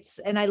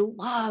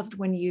loved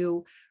when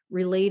you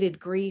related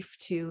grief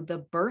to the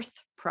birth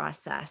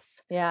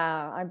process.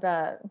 Yeah, I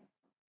bet.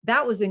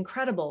 That was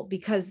incredible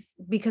because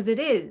it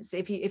is.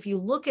 If you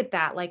look at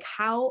that, like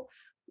how,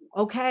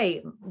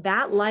 okay,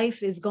 that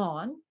life is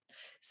gone.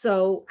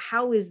 So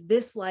how is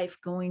this life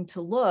going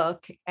to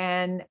look?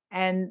 And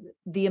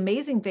the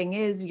amazing thing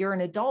is you're an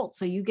adult,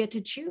 so you get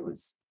to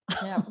choose.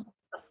 Yep.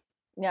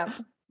 Yep.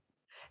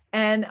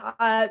 And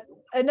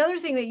another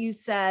thing that you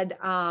said,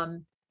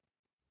 and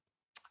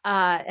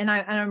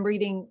I'm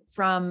reading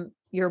from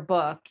your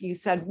book, you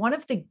said one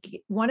of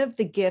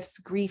the gifts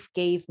grief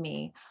gave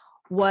me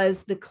was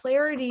the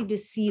clarity to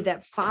see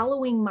that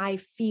following my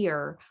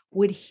fear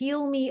would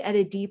heal me at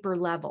a deeper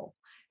level.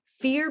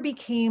 Fear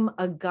became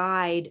a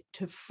guide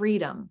to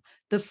freedom,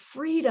 the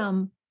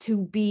freedom to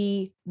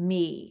be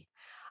me.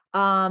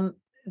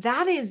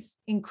 That is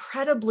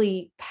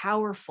incredibly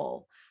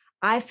powerful.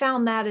 I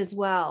found that as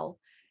well.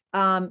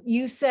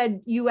 You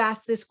said you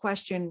ask this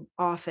question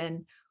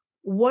often: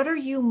 what are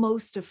you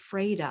most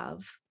afraid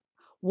of?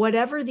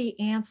 Whatever the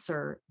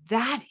answer,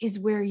 that is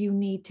where you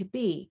need to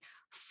be.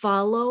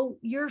 Follow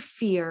your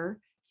fear,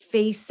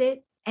 face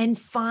it, and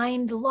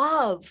find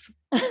love.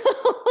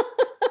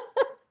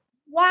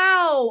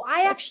 Wow,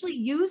 I actually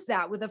used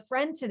that with a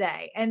friend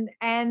today, and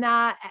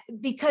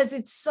because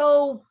it's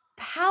so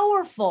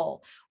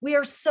powerful. We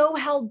are so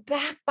held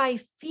back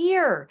by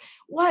fear.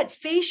 What?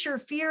 Face your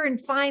fear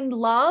and find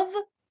love?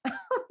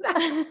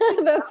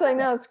 That's I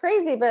know it's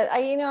crazy, but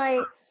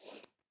I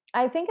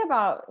think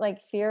about like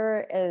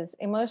fear is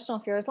emotional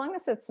fear, as long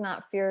as it's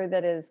not fear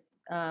that is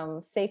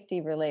safety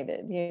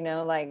related,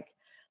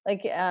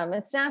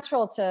 it's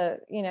natural to,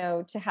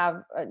 to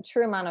have a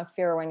true amount of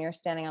fear when you're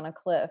standing on a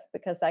cliff,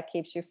 because that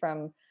keeps you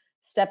from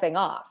stepping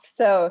off.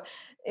 So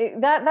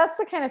that's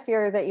the kind of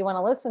fear that you want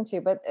to listen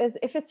to. But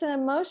if it's an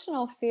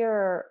emotional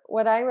fear,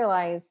 what I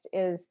realized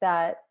is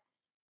that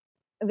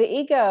the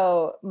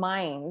ego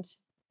mind,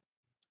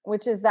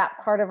 which is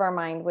that part of our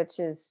mind which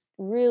is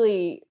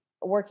really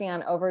working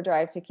on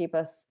overdrive to keep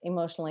us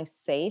emotionally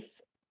safe,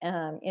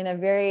 in a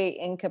very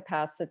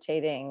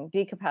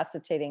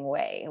decapacitating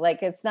way.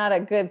 Like it's not a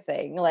good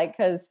thing. Like,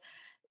 because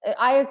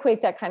I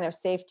equate that kind of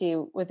safety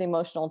with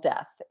emotional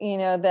death.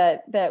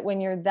 That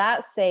when you're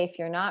that safe,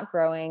 you're not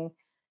growing.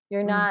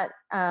 You're mm, not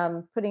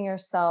putting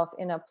yourself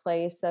in a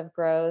place of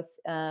growth.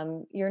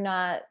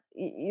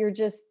 You're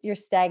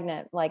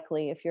stagnant,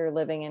 likely, if you're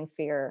living in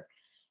fear.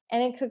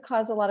 And it could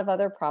cause a lot of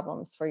other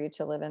problems for you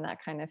to live in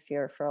that kind of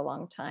fear for a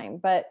long time.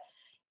 But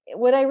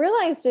what I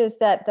realized is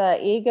that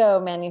the ego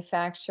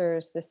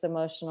manufactures this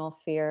emotional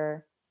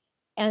fear.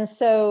 And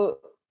so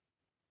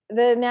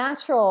the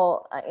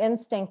natural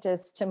instinct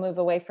is to move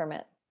away from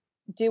it,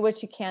 do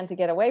what you can to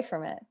get away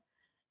from it.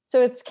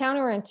 So it's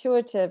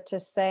counterintuitive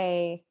to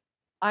say,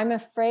 I'm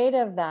afraid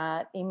of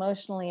that,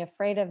 emotionally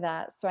afraid of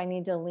that. So I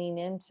need to lean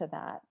into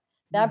that.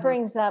 That mhm,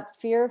 brings up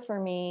fear for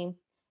me,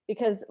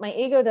 because my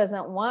ego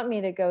doesn't want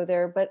me to go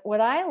there. But what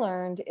I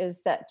learned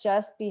is that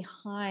just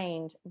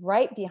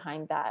right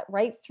behind that,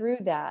 right through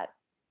that,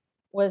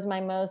 was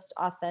my most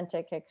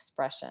authentic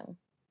expression,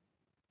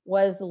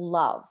 was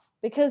love.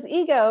 Because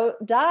ego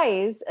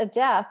dies a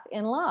death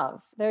in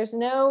love.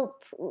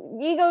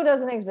 Ego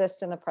doesn't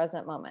exist in the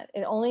present moment.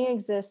 It only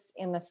exists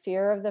in the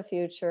fear of the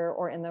future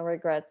or in the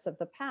regrets of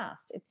the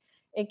past.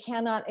 It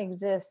cannot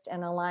exist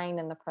and align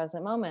in the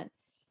present moment.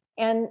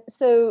 And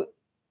so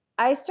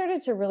I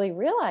started to really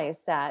realize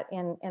that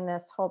in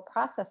this whole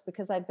process,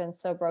 because I'd been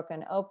so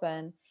broken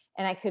open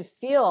and I could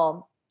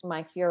feel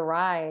my fear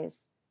rise.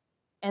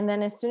 And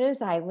then as soon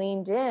as I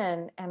leaned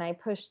in and I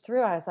pushed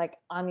through, I was like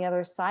on the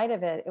other side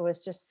of it, it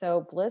was just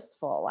so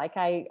blissful. Like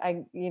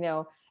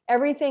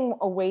everything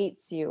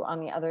awaits you on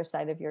the other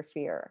side of your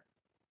fear.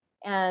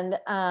 And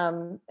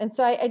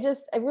so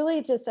I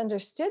really just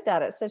understood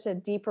that at such a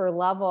deeper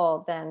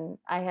level than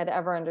I had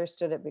ever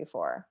understood it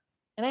before.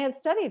 And I had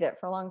studied it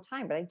for a long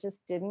time, but I just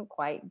didn't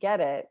quite get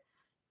it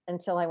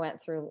until I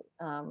went through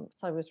so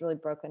I was really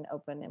broken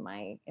open in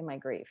my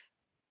grief.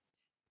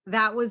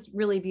 That was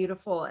really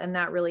beautiful, and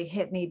that really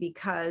hit me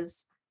because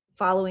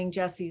following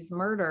Jesse's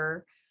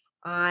murder,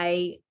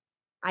 I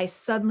I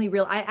suddenly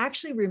real I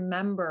actually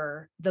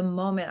remember the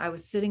moment I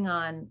was sitting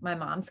on my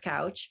mom's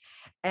couch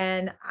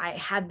and I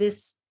had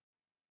this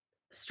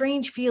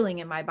strange feeling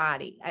in my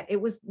body.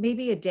 It was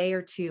maybe a day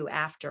or two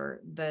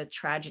after the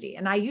tragedy.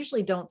 And I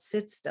usually don't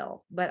sit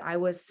still, but I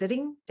was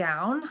sitting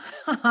down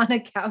on a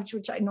couch,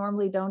 which I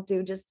normally don't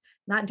do, just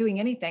not doing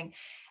anything,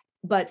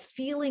 but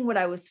feeling what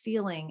I was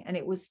feeling. And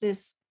it was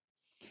this,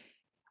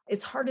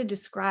 it's hard to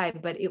describe,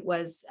 but it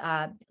was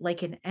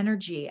like an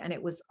energy, and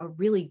it was a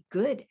really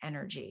good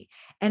energy.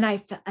 And I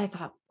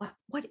thought,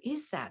 what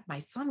is that? My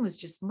son was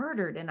just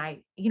murdered. And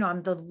I'm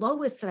the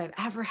lowest that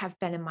I've ever have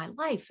been in my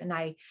life. And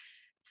I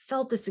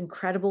felt this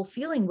incredible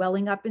feeling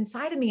welling up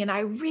inside of me. And I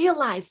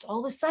realized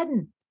all of a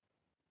sudden,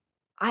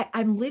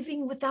 I'm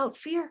living without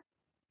fear.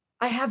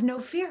 I have no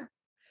fear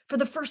for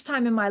the first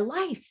time in my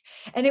life.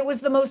 And it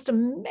was the most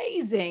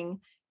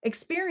amazing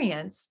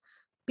experience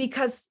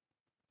because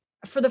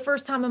for the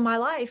first time in my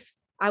life,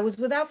 I was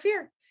without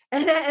fear.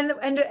 And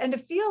to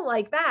feel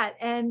like that.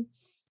 And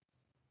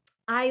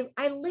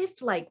I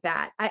lived like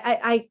that.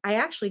 I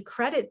actually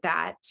credit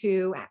that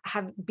to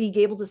have being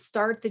able to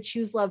start the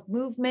Choose Love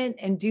movement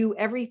and do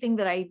everything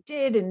that I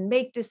did and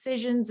make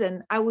decisions.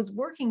 And I was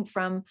working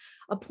from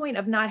a point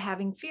of not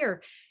having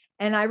fear.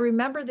 And I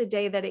remember the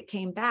day that it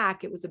came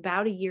back. It was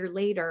about a year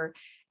later,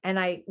 and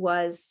I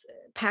was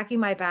packing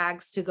my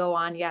bags to go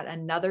on yet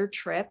another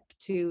trip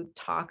to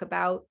talk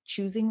about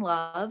choosing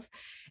love.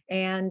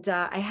 And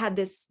I had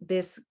this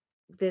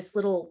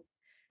little,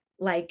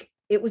 like,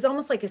 it was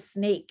almost like a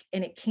snake,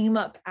 and it came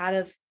up out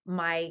of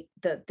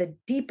the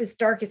deepest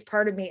darkest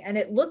part of me, and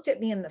it looked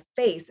at me in the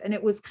face, and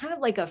it was kind of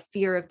like a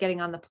fear of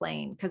getting on the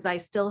plane because I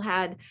still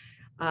had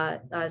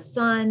a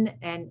son,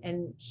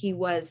 and he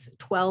was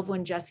 12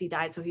 when Jesse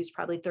died, so he was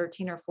probably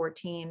 13 or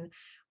 14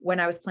 when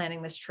I was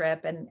planning this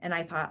trip. And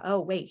I thought, oh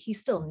wait, he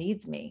still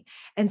needs me.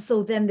 And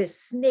so then this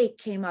snake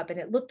came up and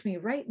it looked me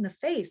right in the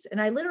face,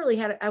 and I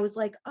literally I was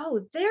like,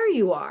 oh, there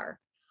you are.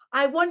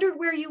 I wondered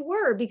where you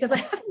were because I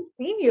haven't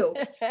seen you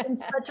in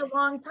such a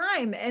long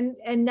time. And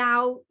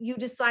now you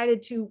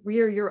decided to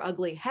rear your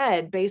ugly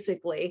head,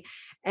 basically,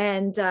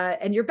 and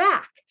you're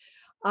back.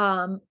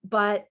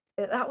 But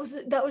that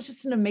was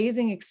just an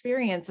amazing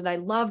experience. And I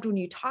loved when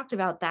you talked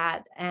about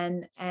that.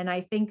 And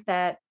I think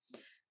that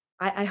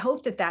I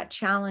hope that that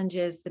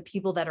challenges the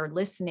people that are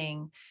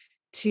listening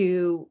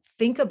to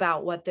think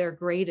about what their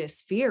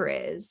greatest fear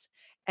is,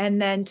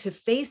 and then to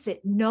face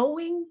it,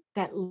 knowing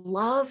that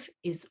love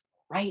is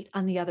right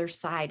on the other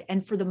side.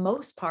 And for the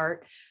most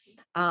part,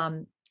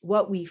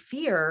 what we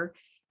fear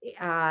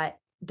uh,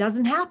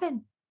 doesn't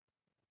happen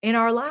in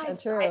our So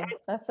lives. true.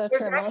 That's so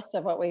There's true. Most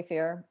of what we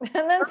fear.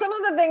 And then some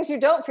of the things you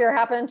don't fear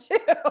happen too.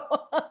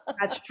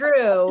 That's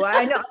true.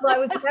 I know. Well, I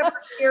was never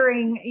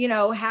fearing,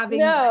 having Jessica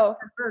No,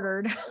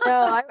 murdered.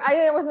 no,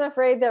 I wasn't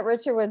afraid that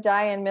Richard would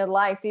die in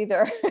midlife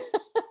either.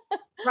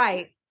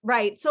 Right,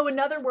 right. So in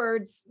other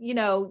words,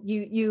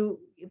 you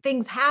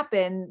things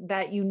happen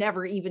that you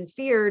never even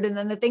feared, and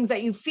then the things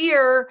that you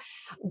fear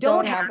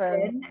don't Don't happen.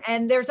 happen.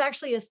 And there's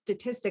actually a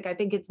statistic, I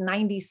think it's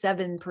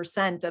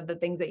 97% of the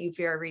things that you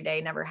fear every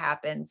day never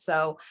happen.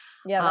 So,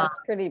 Yeah, uh, that's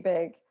pretty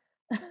big.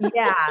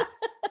 yeah,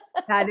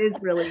 that is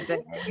really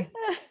big.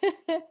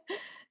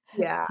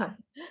 Yeah.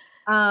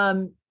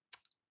 Um,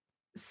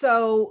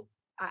 so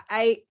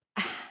I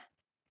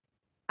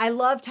I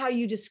loved how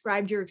you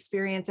described your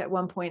experience at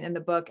one point in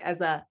the book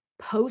as a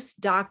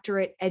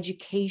postdoctorate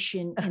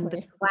education in Oh, the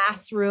yeah.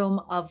 classroom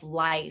of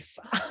life.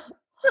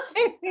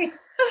 I mean,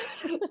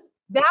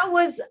 that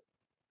was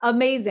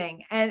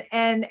amazing. And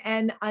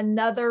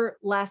another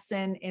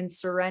lesson in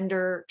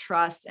surrender,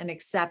 trust, and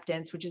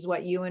acceptance, which is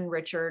what you and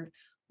Richard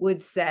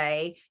would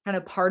say, kind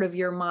of part of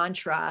your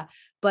mantra.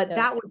 But Yeah,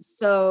 that was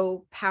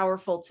so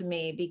powerful to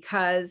me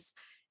because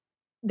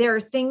there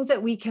are things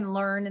that we can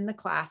learn in the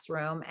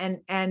classroom,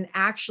 and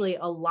actually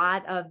a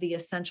lot of the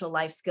essential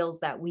life skills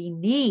that we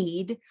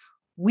need,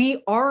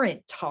 we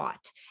aren't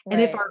taught. And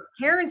if right. our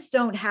parents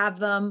don't have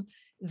them,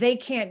 they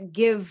can't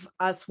give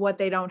us what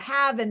they don't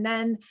have. And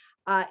then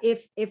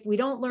if we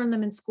don't learn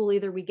them in school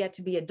either, we get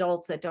to be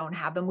adults that don't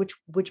have them,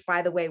 which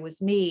by the way was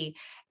me.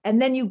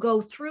 And then you go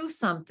through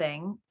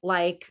something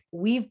like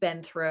we've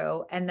been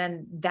through, and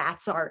then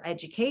that's our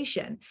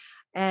education.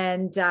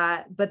 And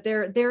but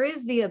there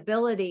is the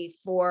ability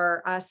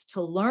for us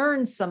to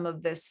learn some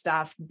of this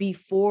stuff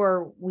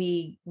before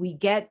we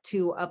get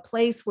to a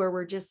place where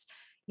we're just,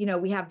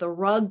 we have the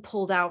rug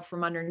pulled out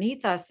from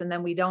underneath us, and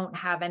then we don't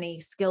have any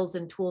skills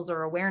and tools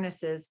or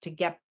awarenesses to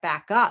get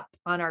back up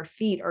on our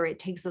feet, or it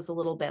takes us a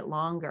little bit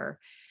longer.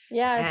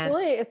 Yeah, And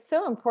it's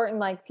so important.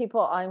 Like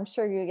people, I'm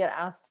sure you get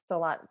asked a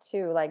lot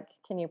too, like,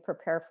 can you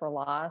prepare for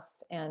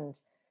loss? And,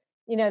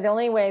 the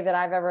only way that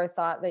I've ever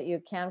thought that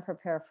you can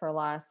prepare for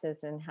loss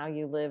is in how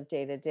you live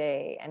day to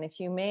day. And if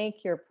you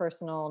make your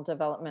personal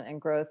development and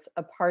growth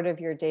a part of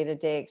your day to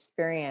day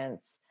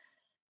experience,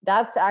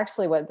 that's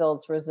actually what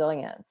builds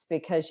resilience,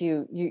 because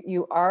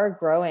you are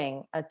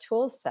growing a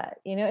tool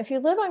set. If you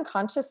live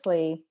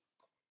unconsciously,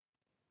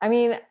 I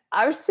mean,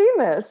 I've seen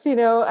this,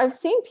 I've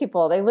seen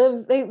people, they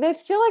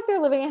feel like they're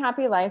living a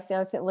happy life,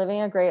 they're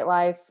living a great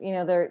life,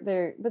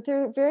 but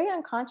they're very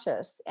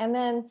unconscious. And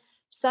then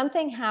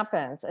something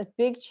happens, a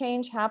big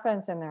change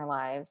happens in their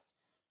lives,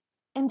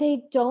 and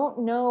they don't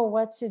know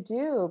what to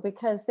do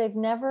because they've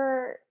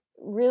never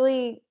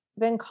really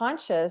been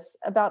conscious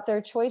about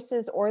their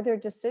choices or their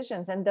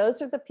decisions. And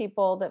those are the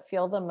people that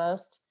feel the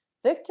most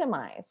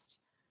victimized,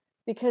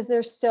 because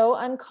they're so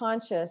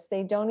unconscious,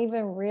 they don't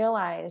even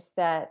realize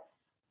that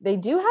they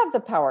do have the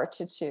power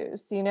to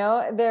choose. They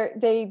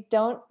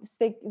don't,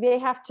 they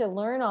have to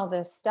learn all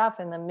this stuff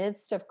in the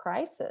midst of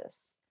crisis,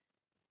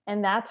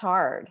 and that's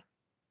hard.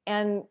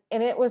 And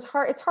it was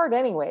hard, it's hard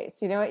anyways,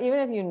 even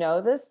if you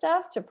know this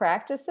stuff, to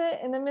practice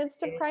it in the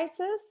midst of it,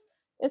 crisis,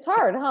 it's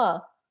hard, huh?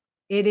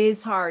 it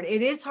is hard.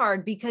 It is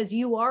hard because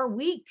you are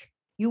weak.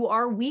 You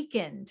are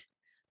weakened.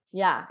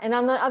 Yeah. And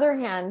on the other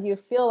hand, you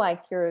feel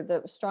like you're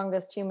the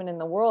strongest human in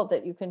the world,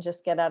 that you can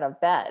just get out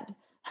of bed.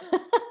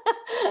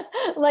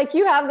 Like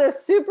you have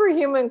this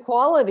superhuman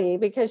quality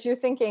because you're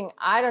thinking,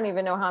 I don't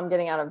even know how I'm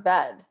getting out of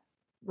bed.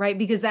 Right?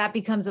 Because that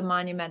becomes a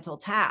monumental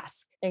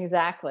task.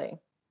 Exactly.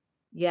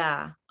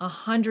 Yeah,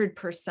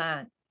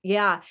 100%.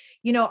 Yeah.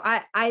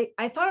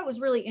 I thought it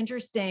was really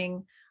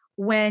interesting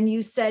when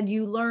you said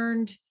you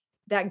learned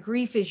that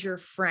grief is your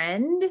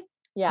friend,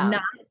 Yeah.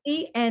 not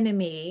the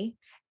enemy,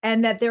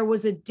 and that there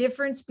was a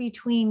difference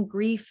between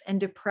grief and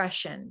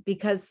depression.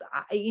 Because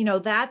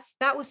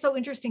that was so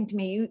interesting to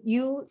me.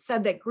 You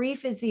said that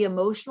grief is the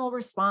emotional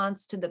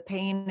response to the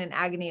pain and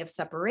agony of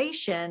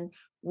separation,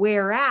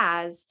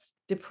 whereas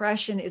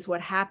depression is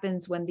what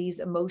happens when these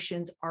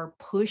emotions are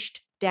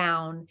pushed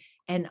down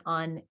and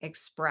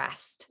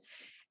unexpressed.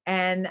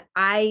 And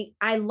I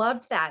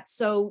loved that.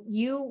 So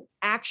you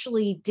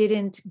actually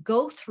didn't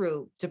go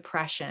through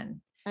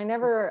depression. I've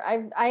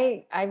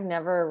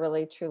never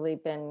really truly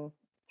been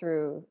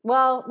through,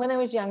 well, when I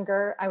was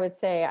younger, I would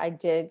say I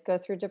did go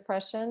through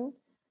depression,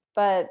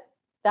 but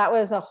that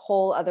was a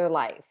whole other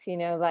life,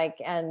 like,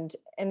 and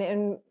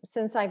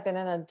since I've been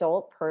an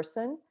adult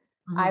person,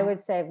 I Mhm.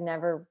 would say I've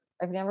never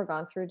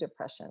gone through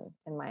depression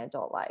in my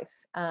adult life.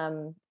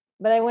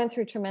 But I went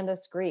through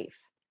tremendous grief.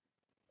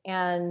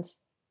 And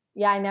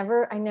yeah, I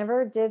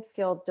never did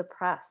feel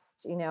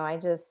depressed. I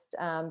just,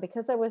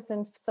 because I was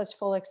in such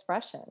full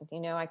expression.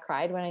 I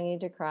cried when I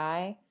needed to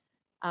cry.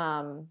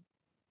 um,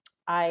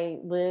 I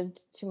lived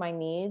to my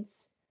needs.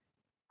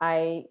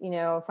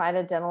 If I had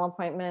a dental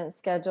appointment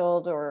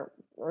scheduled, or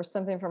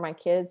something for my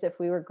kids, if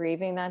we were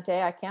grieving that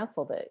day, I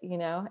canceled it.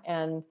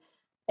 And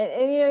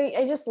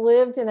I just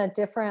lived in a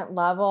different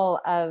level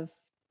of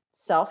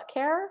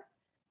self-care.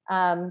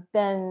 And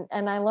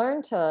I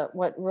learned to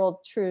what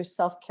real true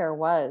self-care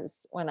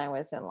was when I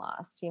was in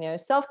loss.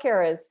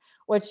 Self-care is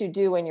what you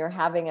do when you're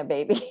having a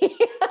baby.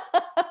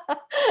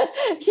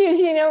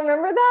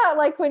 Remember that?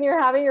 Like when you're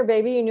having your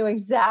baby, you knew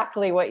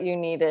exactly what you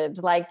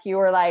needed. Like you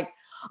were like,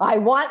 I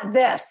want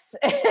this.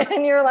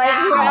 And you're like,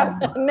 yeah,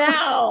 Wow.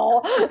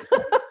 now.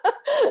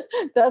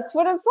 That's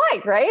what it's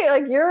like, right?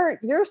 Like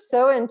you're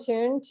so in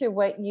tune to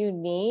what you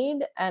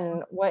need,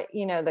 and what,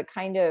 the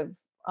kind of,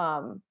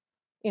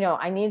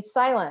 I need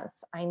silence,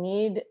 I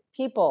need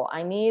people,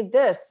 I need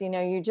this,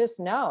 you just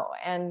know.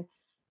 And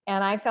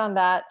I found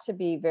that to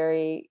be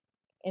very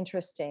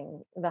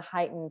interesting. The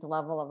heightened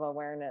level of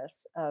awareness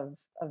of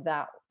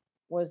that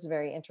was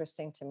very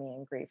interesting to me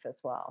in grief as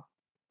well.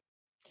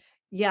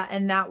 Yeah,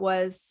 and that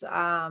was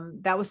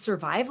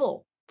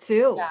survival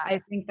too. Yeah,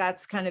 I think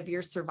that's kind of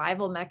your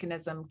survival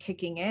mechanism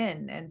kicking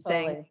in and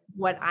saying totally.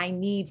 what I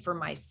need for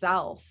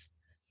myself.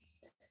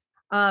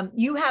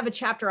 You have a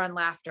chapter on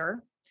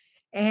laughter.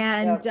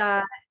 And,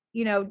 Yep.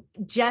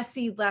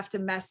 Jesse left a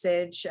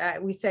message.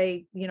 We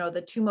say,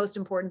 the two most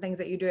important things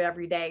that you do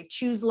every day: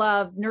 choose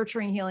love.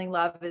 Nurturing, healing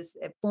love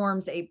it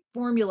forms a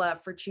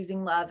formula for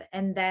choosing love.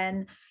 And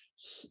then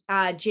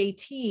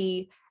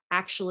JT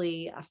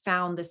actually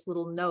found this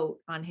little note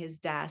on his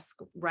desk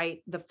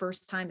right the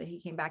first time that he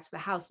came back to the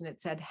house. And it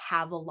said,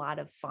 have a lot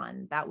of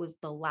fun. That was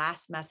the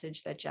last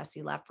message that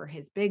Jesse left for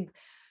his big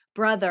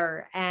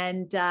brother.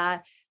 And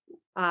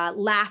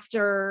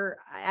laughter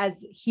as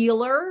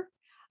healer,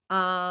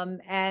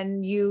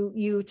 and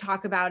you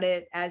talk about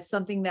it as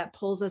something that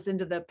pulls us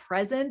into the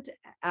present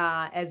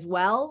as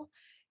well.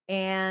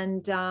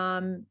 And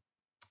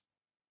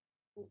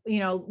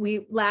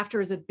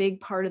laughter is a big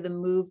part of the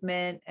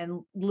movement,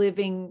 and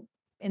living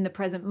in the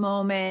present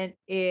moment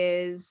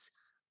is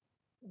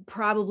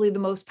probably the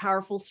most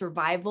powerful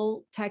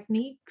survival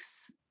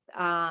techniques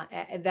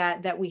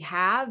that we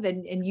have.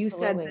 And you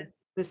said Absolutely.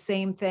 the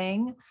same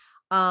thing.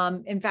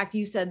 In fact,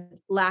 you said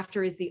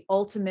laughter is the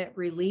ultimate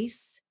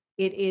release.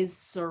 It is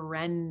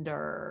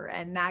surrender.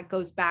 And that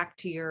goes back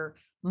to your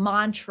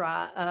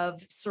mantra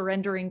of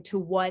surrendering to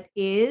what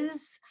is.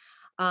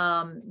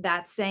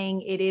 That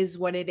saying, it is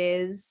what it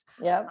is.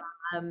 Yep.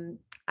 um,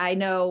 I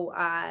know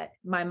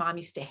my mom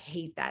used to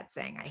hate that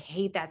saying. I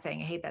hate that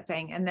saying. I hate that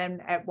saying. And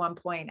then at one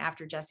point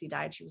after Jesse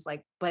died, she was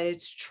like, but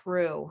it's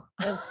true.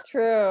 It's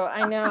true.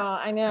 I know.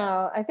 I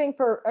know. I think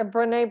for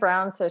Brene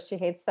Brown says she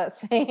hates that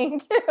saying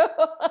too,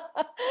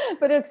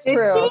 but it's Did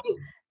true. she?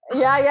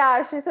 Yeah,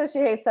 yeah. She says she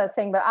hates that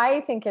saying, but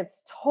I think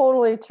it's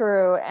totally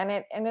true. And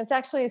it's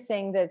actually a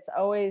saying that's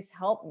always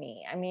helped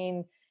me. I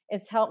mean,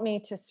 it's helped me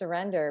to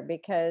surrender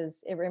because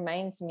it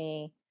reminds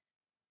me,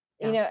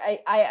 Yeah.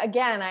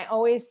 I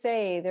always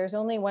say there's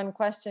only one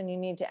question you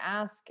need to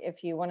ask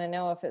if you want to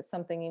know if it's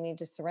something you need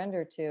to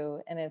surrender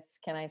to, and it's,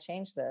 can I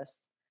change this?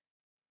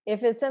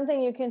 If it's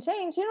something you can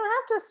change, you don't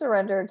have to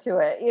surrender to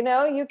it.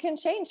 You can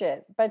change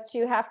it, but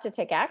you have to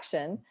take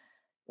action,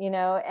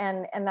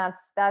 and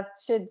that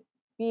should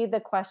be the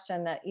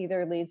question that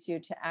either leads you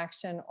to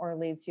action or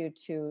leads you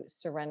to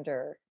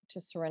surrender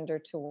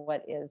to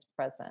what is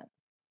present.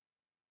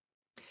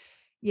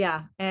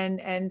 Yeah.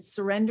 And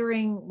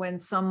surrendering when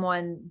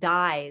someone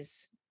dies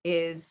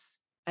is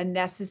a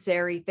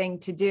necessary thing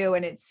to do.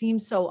 And it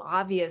seems so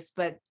obvious,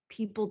 but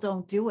people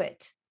don't do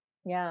it.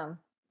 Yeah,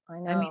 I I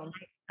mean, know.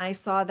 I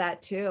saw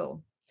that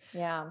too.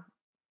 Yeah.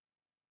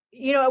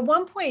 At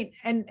one point,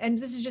 and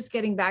this is just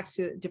getting back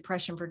to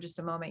depression for just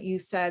a moment, you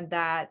said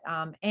that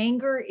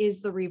anger is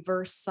the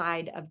reverse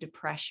side of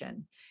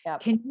depression.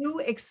 Yep. Can you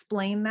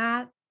explain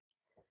that?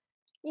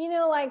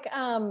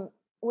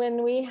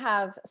 When we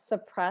have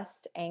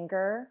suppressed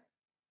anger,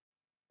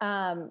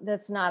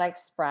 that's not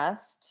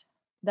expressed,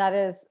 that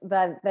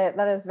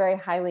is very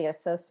highly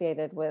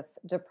associated with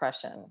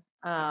depression.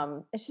 Yeah.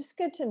 It's just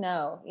good to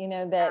know,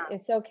 that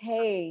it's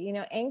okay.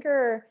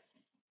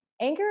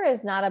 Anger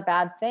is not a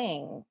bad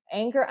thing.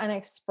 Anger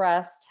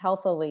unexpressed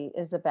healthily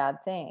is a bad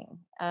thing.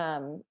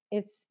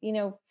 It's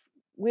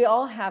we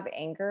all have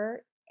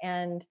anger,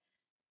 and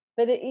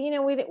but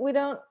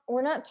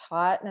we're not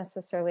taught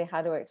necessarily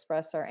how to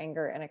express our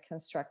anger in a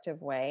constructive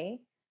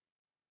way.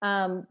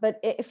 But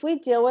if we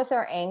deal with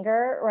our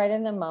anger right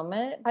in the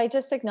moment by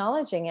just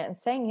acknowledging it and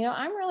saying,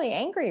 I'm really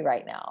angry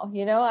right now,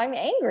 I'm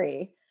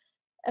angry.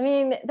 I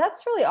mean,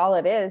 that's really all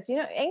it is.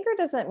 Anger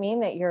doesn't mean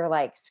that you're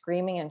like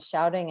screaming and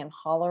shouting and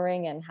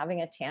hollering and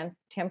having a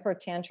temper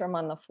tantrum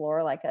on the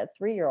floor like a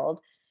 3-year-old.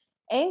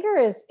 Anger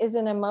is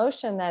an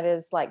emotion that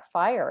is like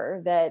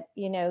fire that,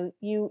 you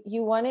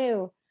want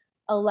to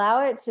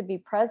allow it to be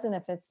present.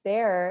 If it's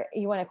there,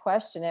 you want to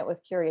question it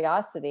with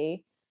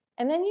curiosity,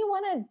 and then you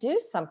want to do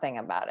something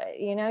about it.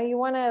 You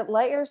want to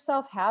let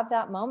yourself have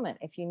that moment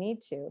if you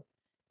need to.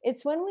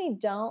 It's when we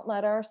don't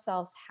let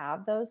ourselves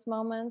have those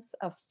moments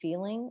of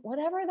feeling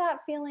whatever that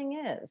feeling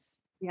is,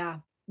 Yeah.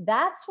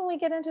 that's when we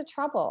get into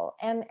trouble.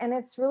 And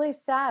it's really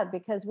sad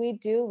because we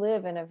do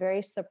live in a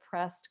very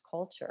suppressed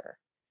culture,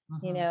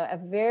 Mhm. a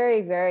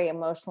very, very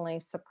emotionally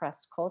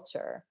suppressed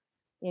culture,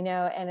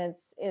 and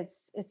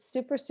it's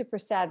super, super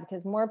sad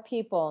because more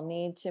people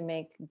need to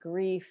make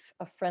grief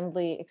a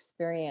friendly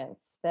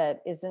experience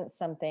that isn't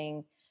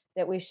something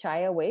that we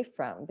shy away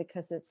from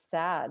because it's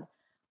sad.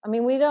 I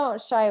mean, we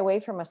don't shy away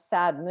from a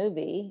sad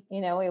movie,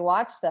 we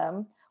watch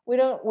them.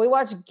 We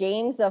watch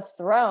Games of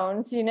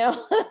Thrones,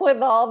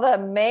 with all the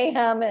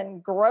mayhem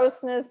and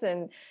grossness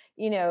and,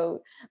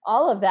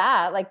 all of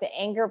that, like the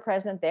anger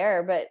present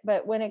there.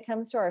 But when it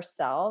comes to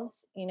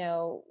ourselves,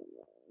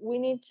 we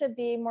need to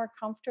be more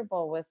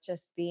comfortable with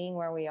just being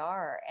where we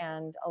are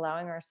and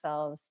allowing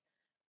ourselves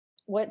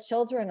what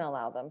children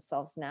allow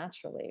themselves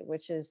naturally,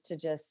 which is to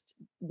just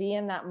be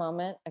in that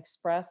moment,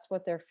 express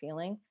what they're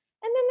feeling,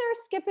 and then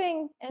they're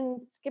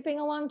skipping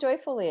along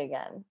joyfully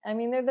again. I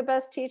mean, they're the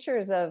best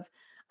teachers of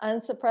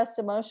unsuppressed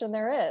emotion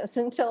there is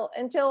until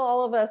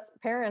all of us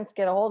parents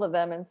get a hold of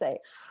them and say,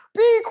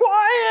 "Be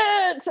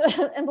quiet."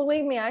 And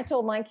believe me, I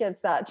told my kids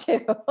that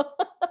too.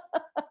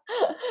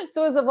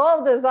 So as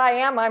evolved as I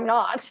am, I'm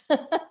not.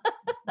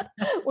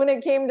 When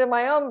it came to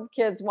my own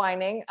kids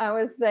whining, I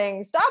was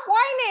saying, "Stop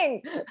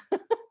whining."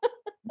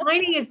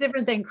 Whining is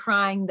different than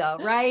crying, though,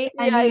 right?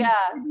 I Yeah, mean,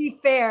 yeah. to be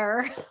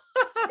fair.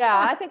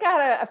 Yeah, I think I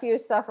had a few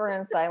suffer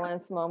in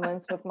silence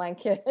moments with my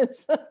kids.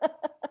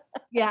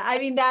 Yeah, I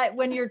mean, that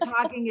when you're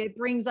talking, it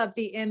brings up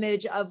the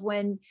image of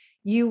when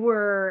you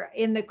were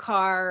in the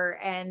car,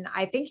 and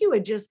I think you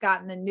had just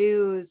gotten the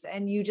news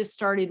and you just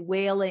started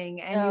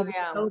wailing, and you Oh, looked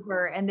yeah.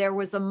 over and there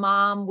was a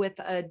mom with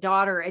a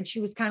daughter, and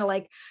she was kind of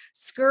like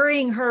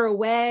scurrying her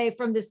away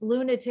from this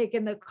lunatic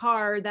in the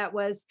car that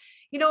was,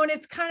 and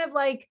it's kind of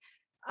like,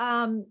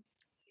 um,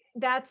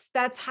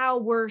 that's how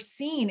we're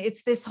seen.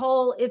 It's this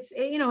whole,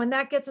 and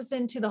that gets us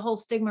into the whole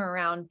stigma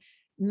around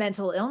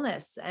mental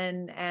illness.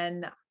 And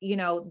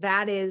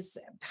that is,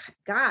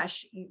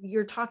 gosh,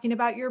 you're talking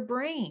about your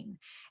brain.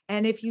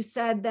 And if you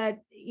said that,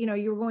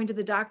 you were going to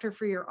the doctor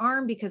for your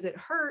arm because it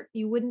hurt,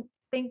 you wouldn't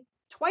think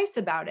twice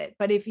about it.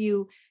 But if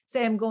you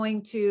say, I'm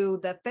going to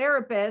the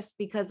therapist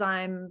because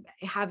I'm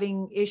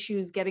having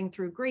issues getting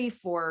through grief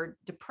or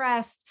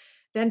depressed,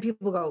 then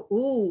people go,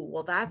 ooh,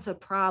 well, that's a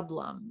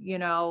problem,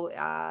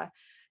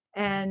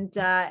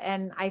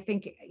 and I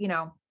think,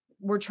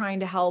 we're trying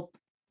to help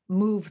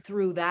move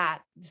through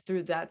that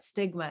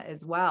stigma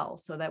as well,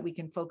 so that we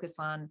can focus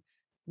on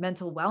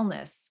mental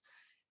wellness.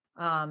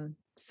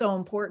 So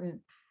important.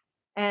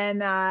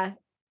 And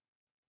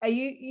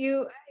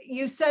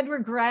you said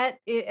regret,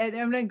 and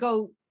I'm going to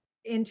go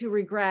into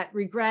regret.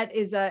 Regret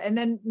is and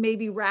then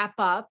maybe wrap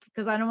up,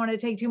 because I don't want to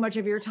take too much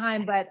of your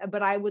time,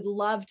 but I would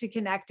love to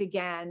connect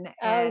again.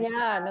 Oh And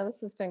yeah, no, this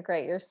has been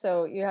great. You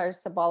are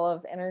just a ball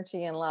of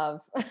energy and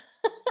love.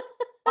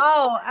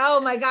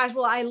 oh my gosh.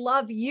 Well, I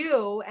love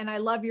you and I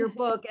love your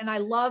book, and I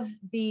love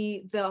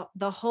the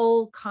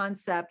whole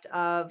concept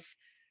of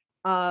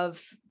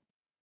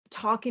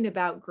talking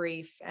about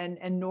grief and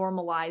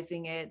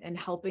normalizing it and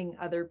helping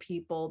other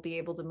people be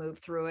able to move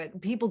through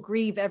it. People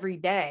grieve every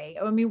day.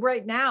 I mean,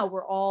 right now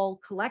we're all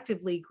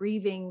collectively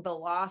grieving the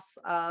loss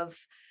of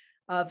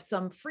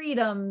some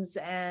freedoms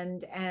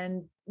and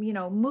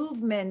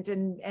movement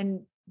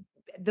and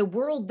the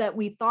world that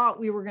we thought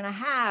we were going to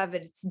have.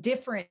 It's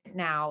different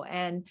now.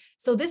 And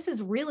so this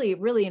is really,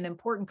 really an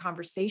important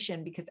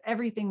conversation, because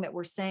everything that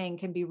we're saying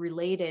can be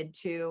related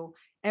to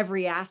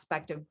every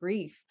aspect of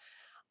grief.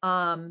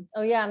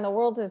 Oh yeah, and the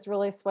world is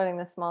really sweating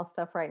the small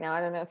stuff right now.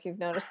 I don't know if you've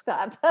noticed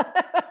that.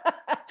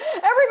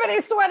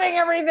 Everybody's sweating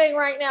everything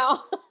right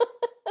now.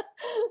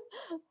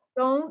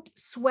 Don't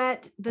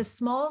sweat the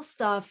small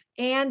stuff,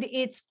 and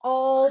it's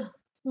all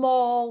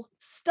small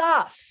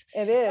stuff.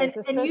 It is,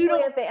 And you especially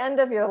don't, at the end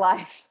of your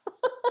life.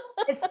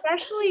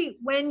 especially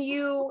when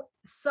you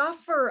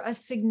suffer a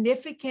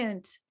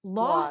significant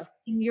loss Loss.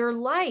 in your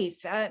life.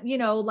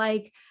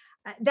 Like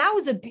that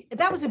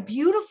was a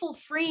beautiful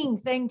freeing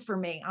thing for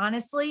me,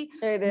 honestly.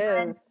 It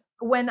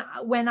when is.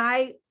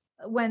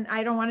 when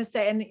I don't want to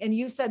say, and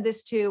you said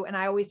this too, and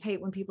I always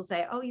hate when people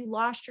say, oh, you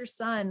lost your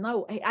son.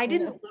 No, I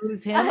didn't No.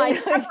 lose him. I I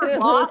know, I never didn't lose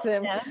lost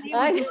him. him. He was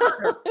I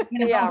murdered.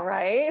 know. Yeah,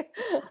 right.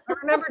 I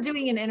remember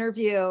doing an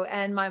interview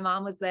and my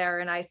mom was there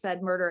and I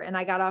said murder, and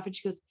I got off and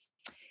she goes,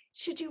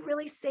 should you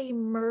really say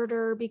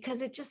murder?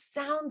 Because it just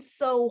sounds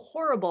so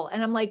horrible.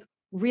 And I'm like,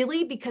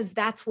 really? Because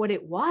that's what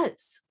it was.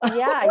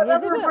 Yeah, you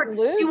didn't Do you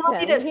lose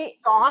want me him. to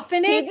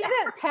soften He it?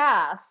 didn't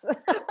pass.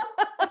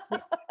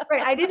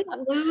 Right. I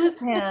didn't lose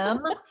him.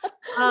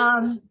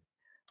 Um,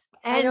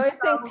 I and always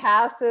think so,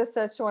 pass is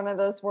such one of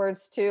those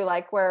words too,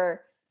 like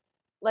where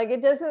like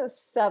it doesn't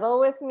settle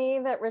with me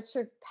that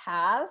Richard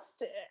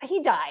passed.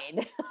 He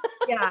died.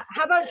 yeah.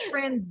 How about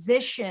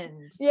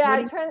transitioned? What Yeah,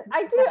 do you I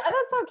think do. about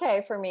That's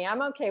okay for me.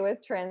 I'm okay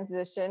with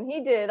transition.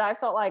 He did. I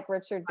felt like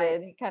Richard that?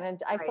 did. He kind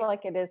of. I Right. feel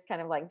like it is kind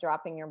of like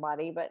dropping your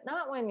body, but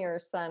not when your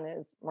son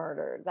is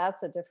murdered.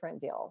 That's a different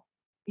deal.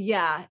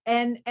 Yeah.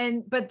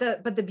 But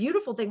the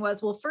beautiful thing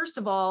was, well, first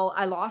of all,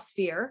 I lost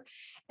fear.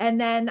 And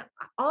then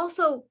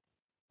also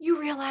you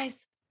realize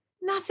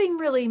nothing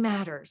really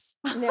matters.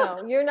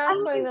 No, you're I not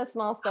sweating mean, the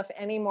small stuff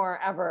anymore,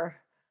 ever.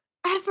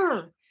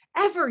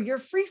 ever, you're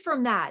free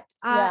from that.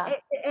 Yeah.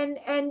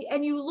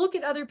 And you look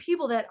at other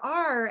people that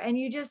are, and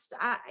you just,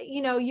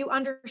 you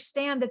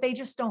understand that they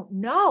just don't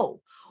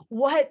know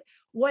what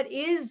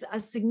is a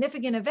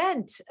significant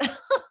event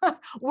That's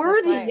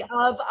worthy right.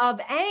 of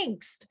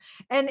angst.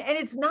 And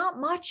it's not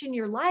much in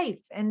your life.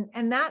 And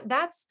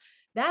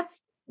that's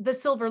the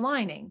silver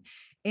lining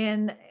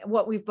in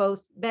what we've both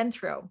been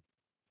through.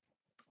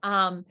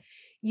 Um,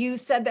 you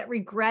said that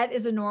regret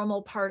is a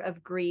normal part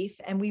of grief,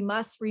 and we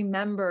must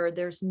remember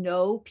there's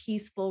no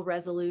peaceful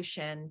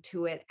resolution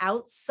to it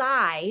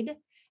outside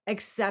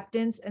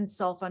acceptance and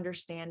self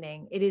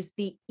understanding. It is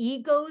the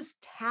ego's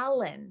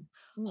talon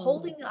Hmm.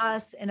 holding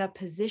us in a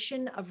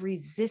position of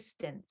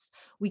resistance.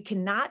 We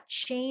cannot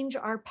change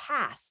our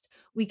past.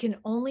 We can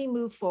only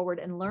move forward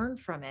and learn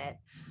from it.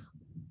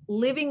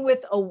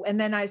 And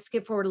then I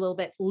skip forward a little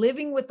bit.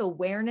 Living with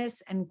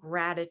awareness and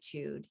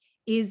gratitude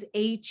is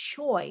a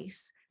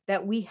choice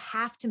that we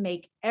have to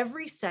make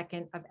every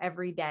second of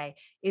every day.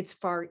 It's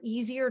far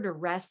easier to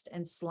rest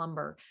and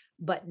slumber,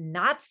 but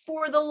not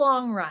for the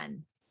long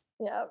run.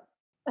 Yep.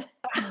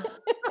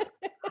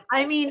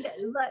 I mean,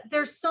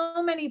 there's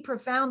so many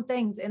profound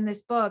things in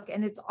this book,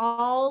 and it's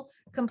all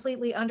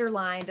completely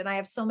underlined. And I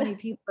have so many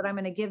people that I'm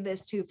going to give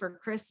this to for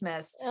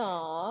Christmas,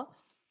 Aw.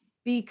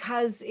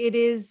 because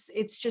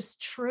it's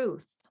just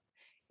truth.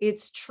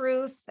 It's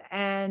truth.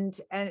 And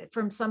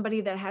from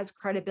somebody that has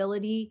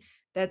credibility,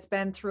 that's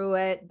been through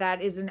it,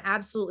 that is an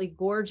absolutely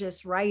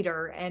gorgeous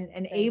writer, and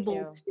Thank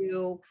able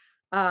you.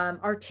 to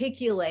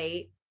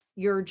articulate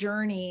your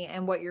journey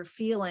and what you're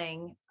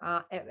feeling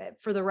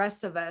for the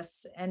rest of us.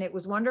 And it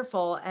was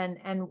wonderful.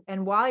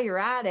 And while you're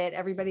at it,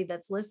 everybody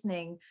that's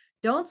listening,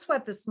 don't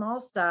sweat the small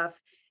stuff.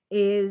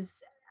 Is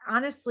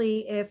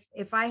honestly,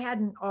 if I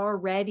hadn't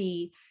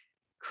already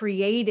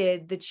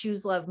created the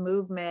Choose Love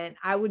movement,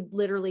 I would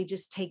literally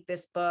just take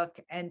this book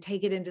and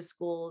take it into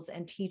schools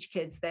and teach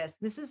kids this.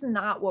 This is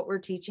not what we're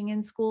teaching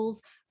in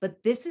schools,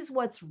 but this is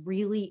what's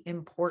really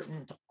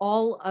important.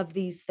 All of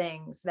these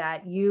things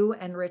that you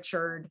and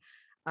Richard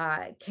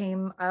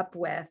came up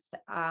with,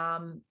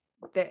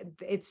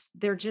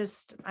 they're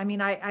just, I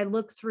mean, I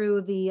look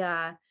through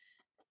the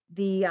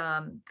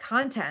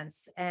contents,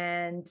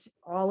 and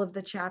all of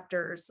the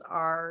chapters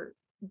are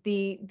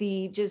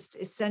the just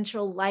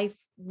essential life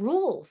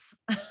rules.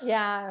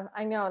 Yeah,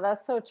 I know.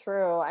 That's so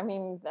true. I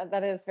mean,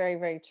 that is very,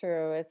 very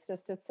true. It's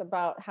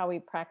about how we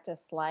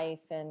practice life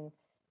and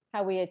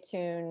how we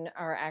attune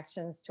our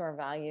actions to our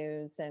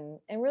values and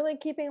really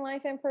keeping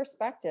life in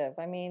perspective.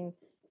 I mean,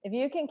 if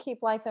you can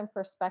keep life in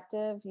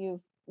perspective,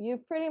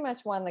 you've pretty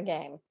much won the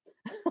game.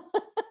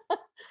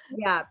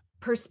 Yeah,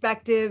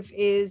 perspective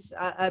is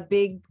a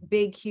big,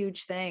 big,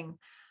 huge thing.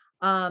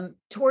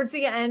 Towards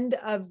the end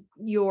of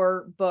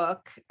your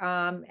book,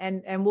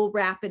 and we'll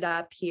wrap it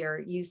up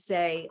here, you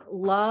say,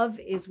 love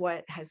is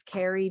what has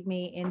carried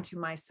me into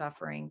my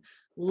suffering.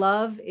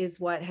 Love is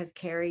what has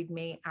carried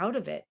me out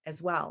of it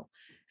as well.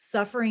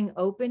 Suffering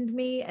opened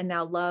me, and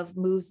now love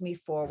moves me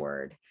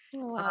forward.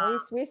 Oh, wow,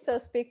 we so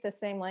speak the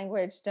same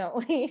language,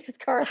 don't we,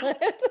 Scarlett?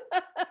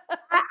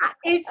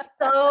 It's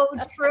so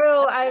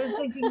true. I was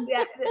thinking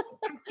that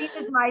Christine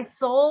is my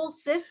soul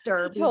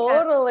sister because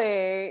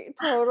Totally,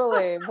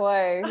 totally.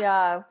 Boy,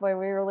 yeah, boy,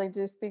 we really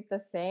do speak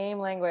the same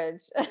language.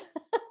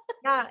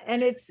 yeah,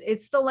 and it's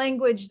the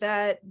language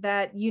that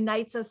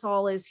unites us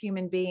all as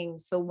human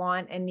beings, the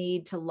want and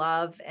need to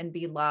love and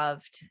be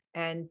loved,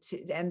 and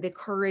the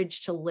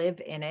courage to live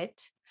in it,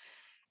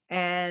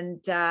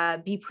 and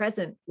be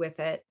present with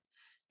it.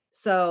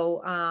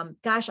 So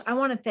gosh, I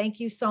want to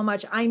thank you so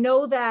much. I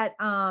know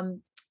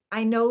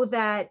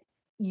that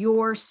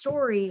your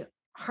story,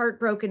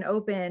 Heartbroken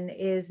Open,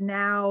 is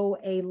now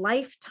a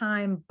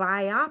Lifetime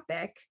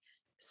biopic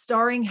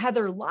starring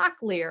Heather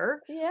Locklear,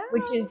 Yeah.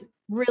 which is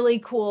really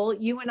cool.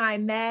 You and I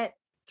met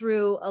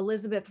through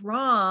Elizabeth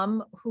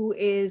Rom, who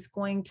is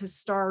going to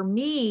star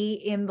me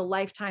in the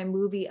Lifetime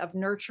movie of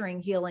Nurturing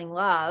Healing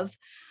Love.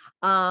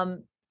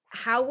 Um,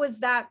 how was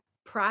that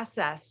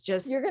process?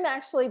 Just You're gonna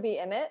actually be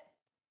in it?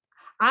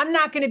 I'm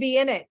not going to be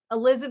in it.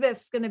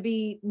 Elizabeth's going to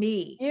be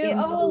me You in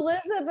the oh, movie.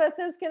 Elizabeth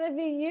is gonna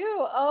be you.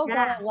 Oh god,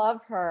 I Yes.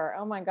 love her.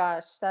 Oh my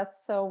gosh, that's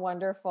so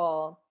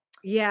wonderful.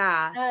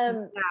 Yeah.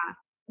 Um,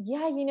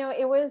 Yeah. yeah,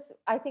 it was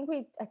I think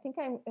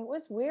I'm it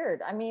was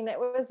weird. I mean, it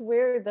was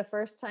weird the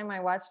first time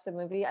I watched the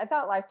movie. I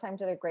thought Lifetime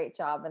did a great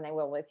job, and they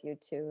will with you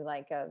too,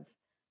 like of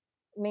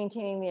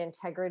maintaining the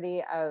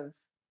integrity of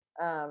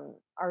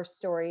our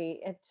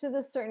story and to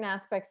the certain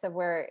aspects of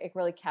where it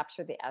really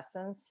captured the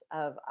essence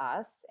of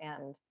us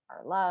and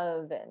our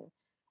love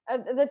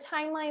and the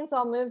timelines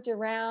all moved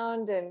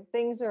around and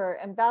things are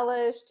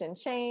embellished and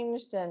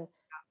changed and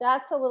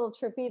that's a little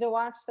trippy to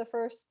watch the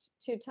first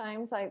two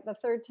times. The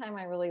third time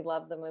I really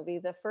loved the movie.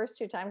 The first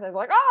two times I was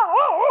like,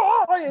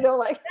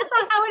 like That's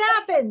not how it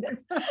happened.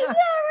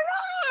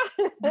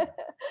 yeah,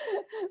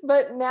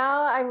 but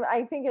now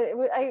I think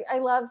I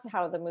love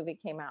how the movie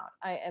came out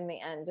in the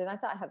end, and I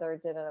thought Heather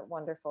did a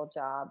wonderful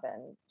job,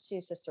 and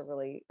she's just a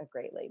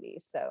great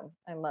lady. So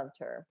I loved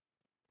her.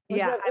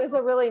 Yeah. It was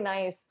a really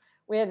nice.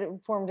 We had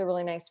formed a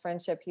really nice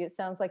friendship. It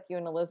sounds like you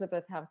and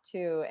Elizabeth have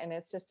too, and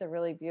it's just a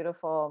really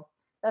beautiful.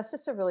 That's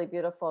just a really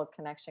beautiful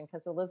connection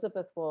because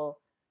Elizabeth will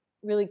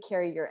really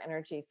carry your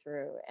energy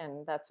through,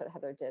 and that's what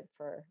Heather did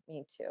for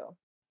me too.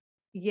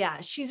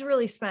 Yeah, she's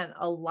really spent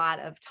a lot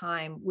of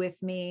time with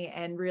me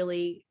and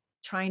really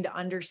trying to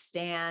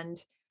understand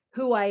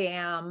who I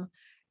am,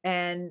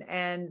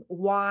 and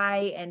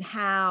why and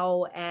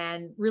how,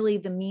 and really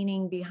the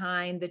meaning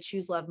behind the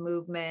Choose Love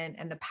movement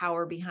and the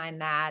power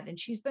behind that. And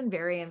she's been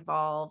very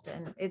involved,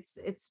 and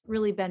it's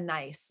really been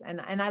nice.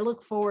 And I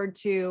look forward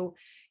to,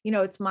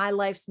 it's my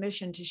life's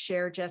mission to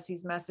share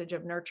Jesse's message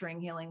of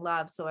nurturing healing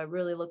love. So I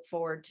really look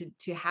forward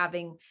to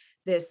having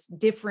this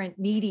different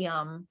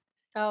medium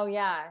Oh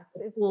yeah,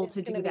 tool it's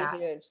to gonna do be that.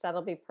 huge.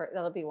 That'll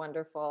be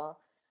wonderful.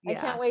 I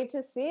can't Yeah. wait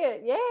to see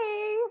it.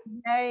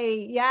 Yay! Hey,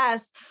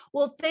 yes.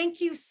 Well,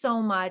 thank you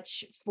so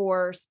much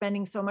for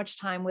spending so much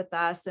time with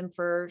us and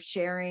for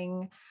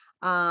sharing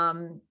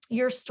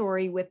your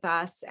story with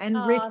us. And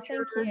Oh, thank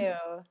Richard, you.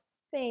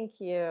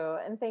 Thank you.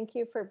 And thank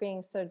you for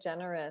being so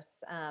generous.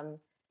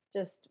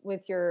 Just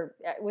with your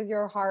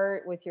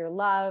heart, with your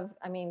love.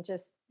 I mean,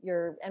 just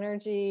your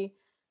energy.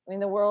 I mean,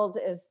 the world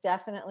is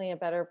definitely a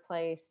better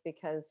place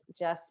because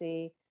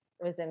Jesse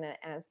was in it,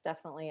 and it's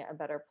definitely a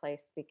better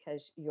place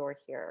because you're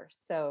here.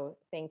 So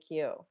thank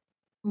you.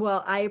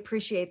 well, I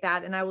appreciate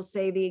that. And I will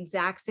say the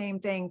exact same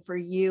thing for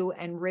you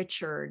and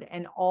Richard,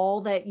 and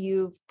all that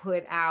you've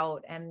put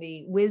out and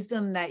the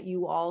wisdom that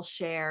you all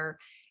share.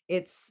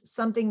 It's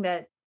something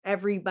that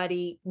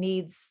everybody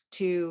needs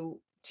to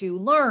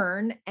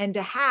learn and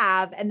to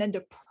have, and then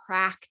to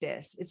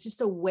practice. It's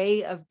just a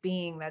way of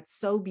being that's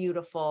so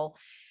beautiful,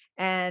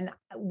 and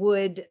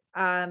would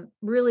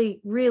really,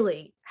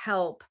 really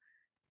help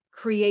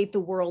create the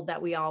world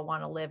that we all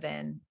want to live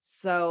in.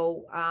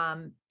 So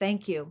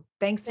thank you.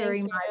 Thanks very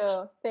Thank much.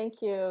 you.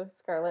 Thank you,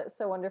 Scarlett.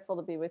 So wonderful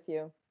to be with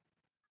you.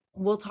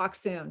 We'll talk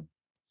soon.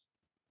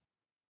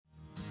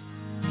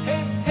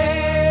 Hey,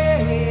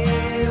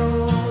 hey,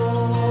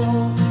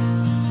 oh.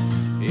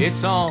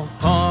 It's all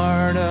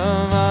part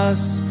of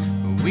us.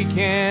 We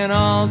can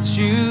all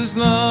choose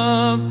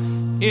love.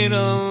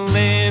 It'll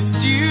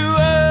lift you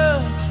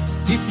up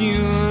if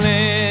you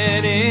let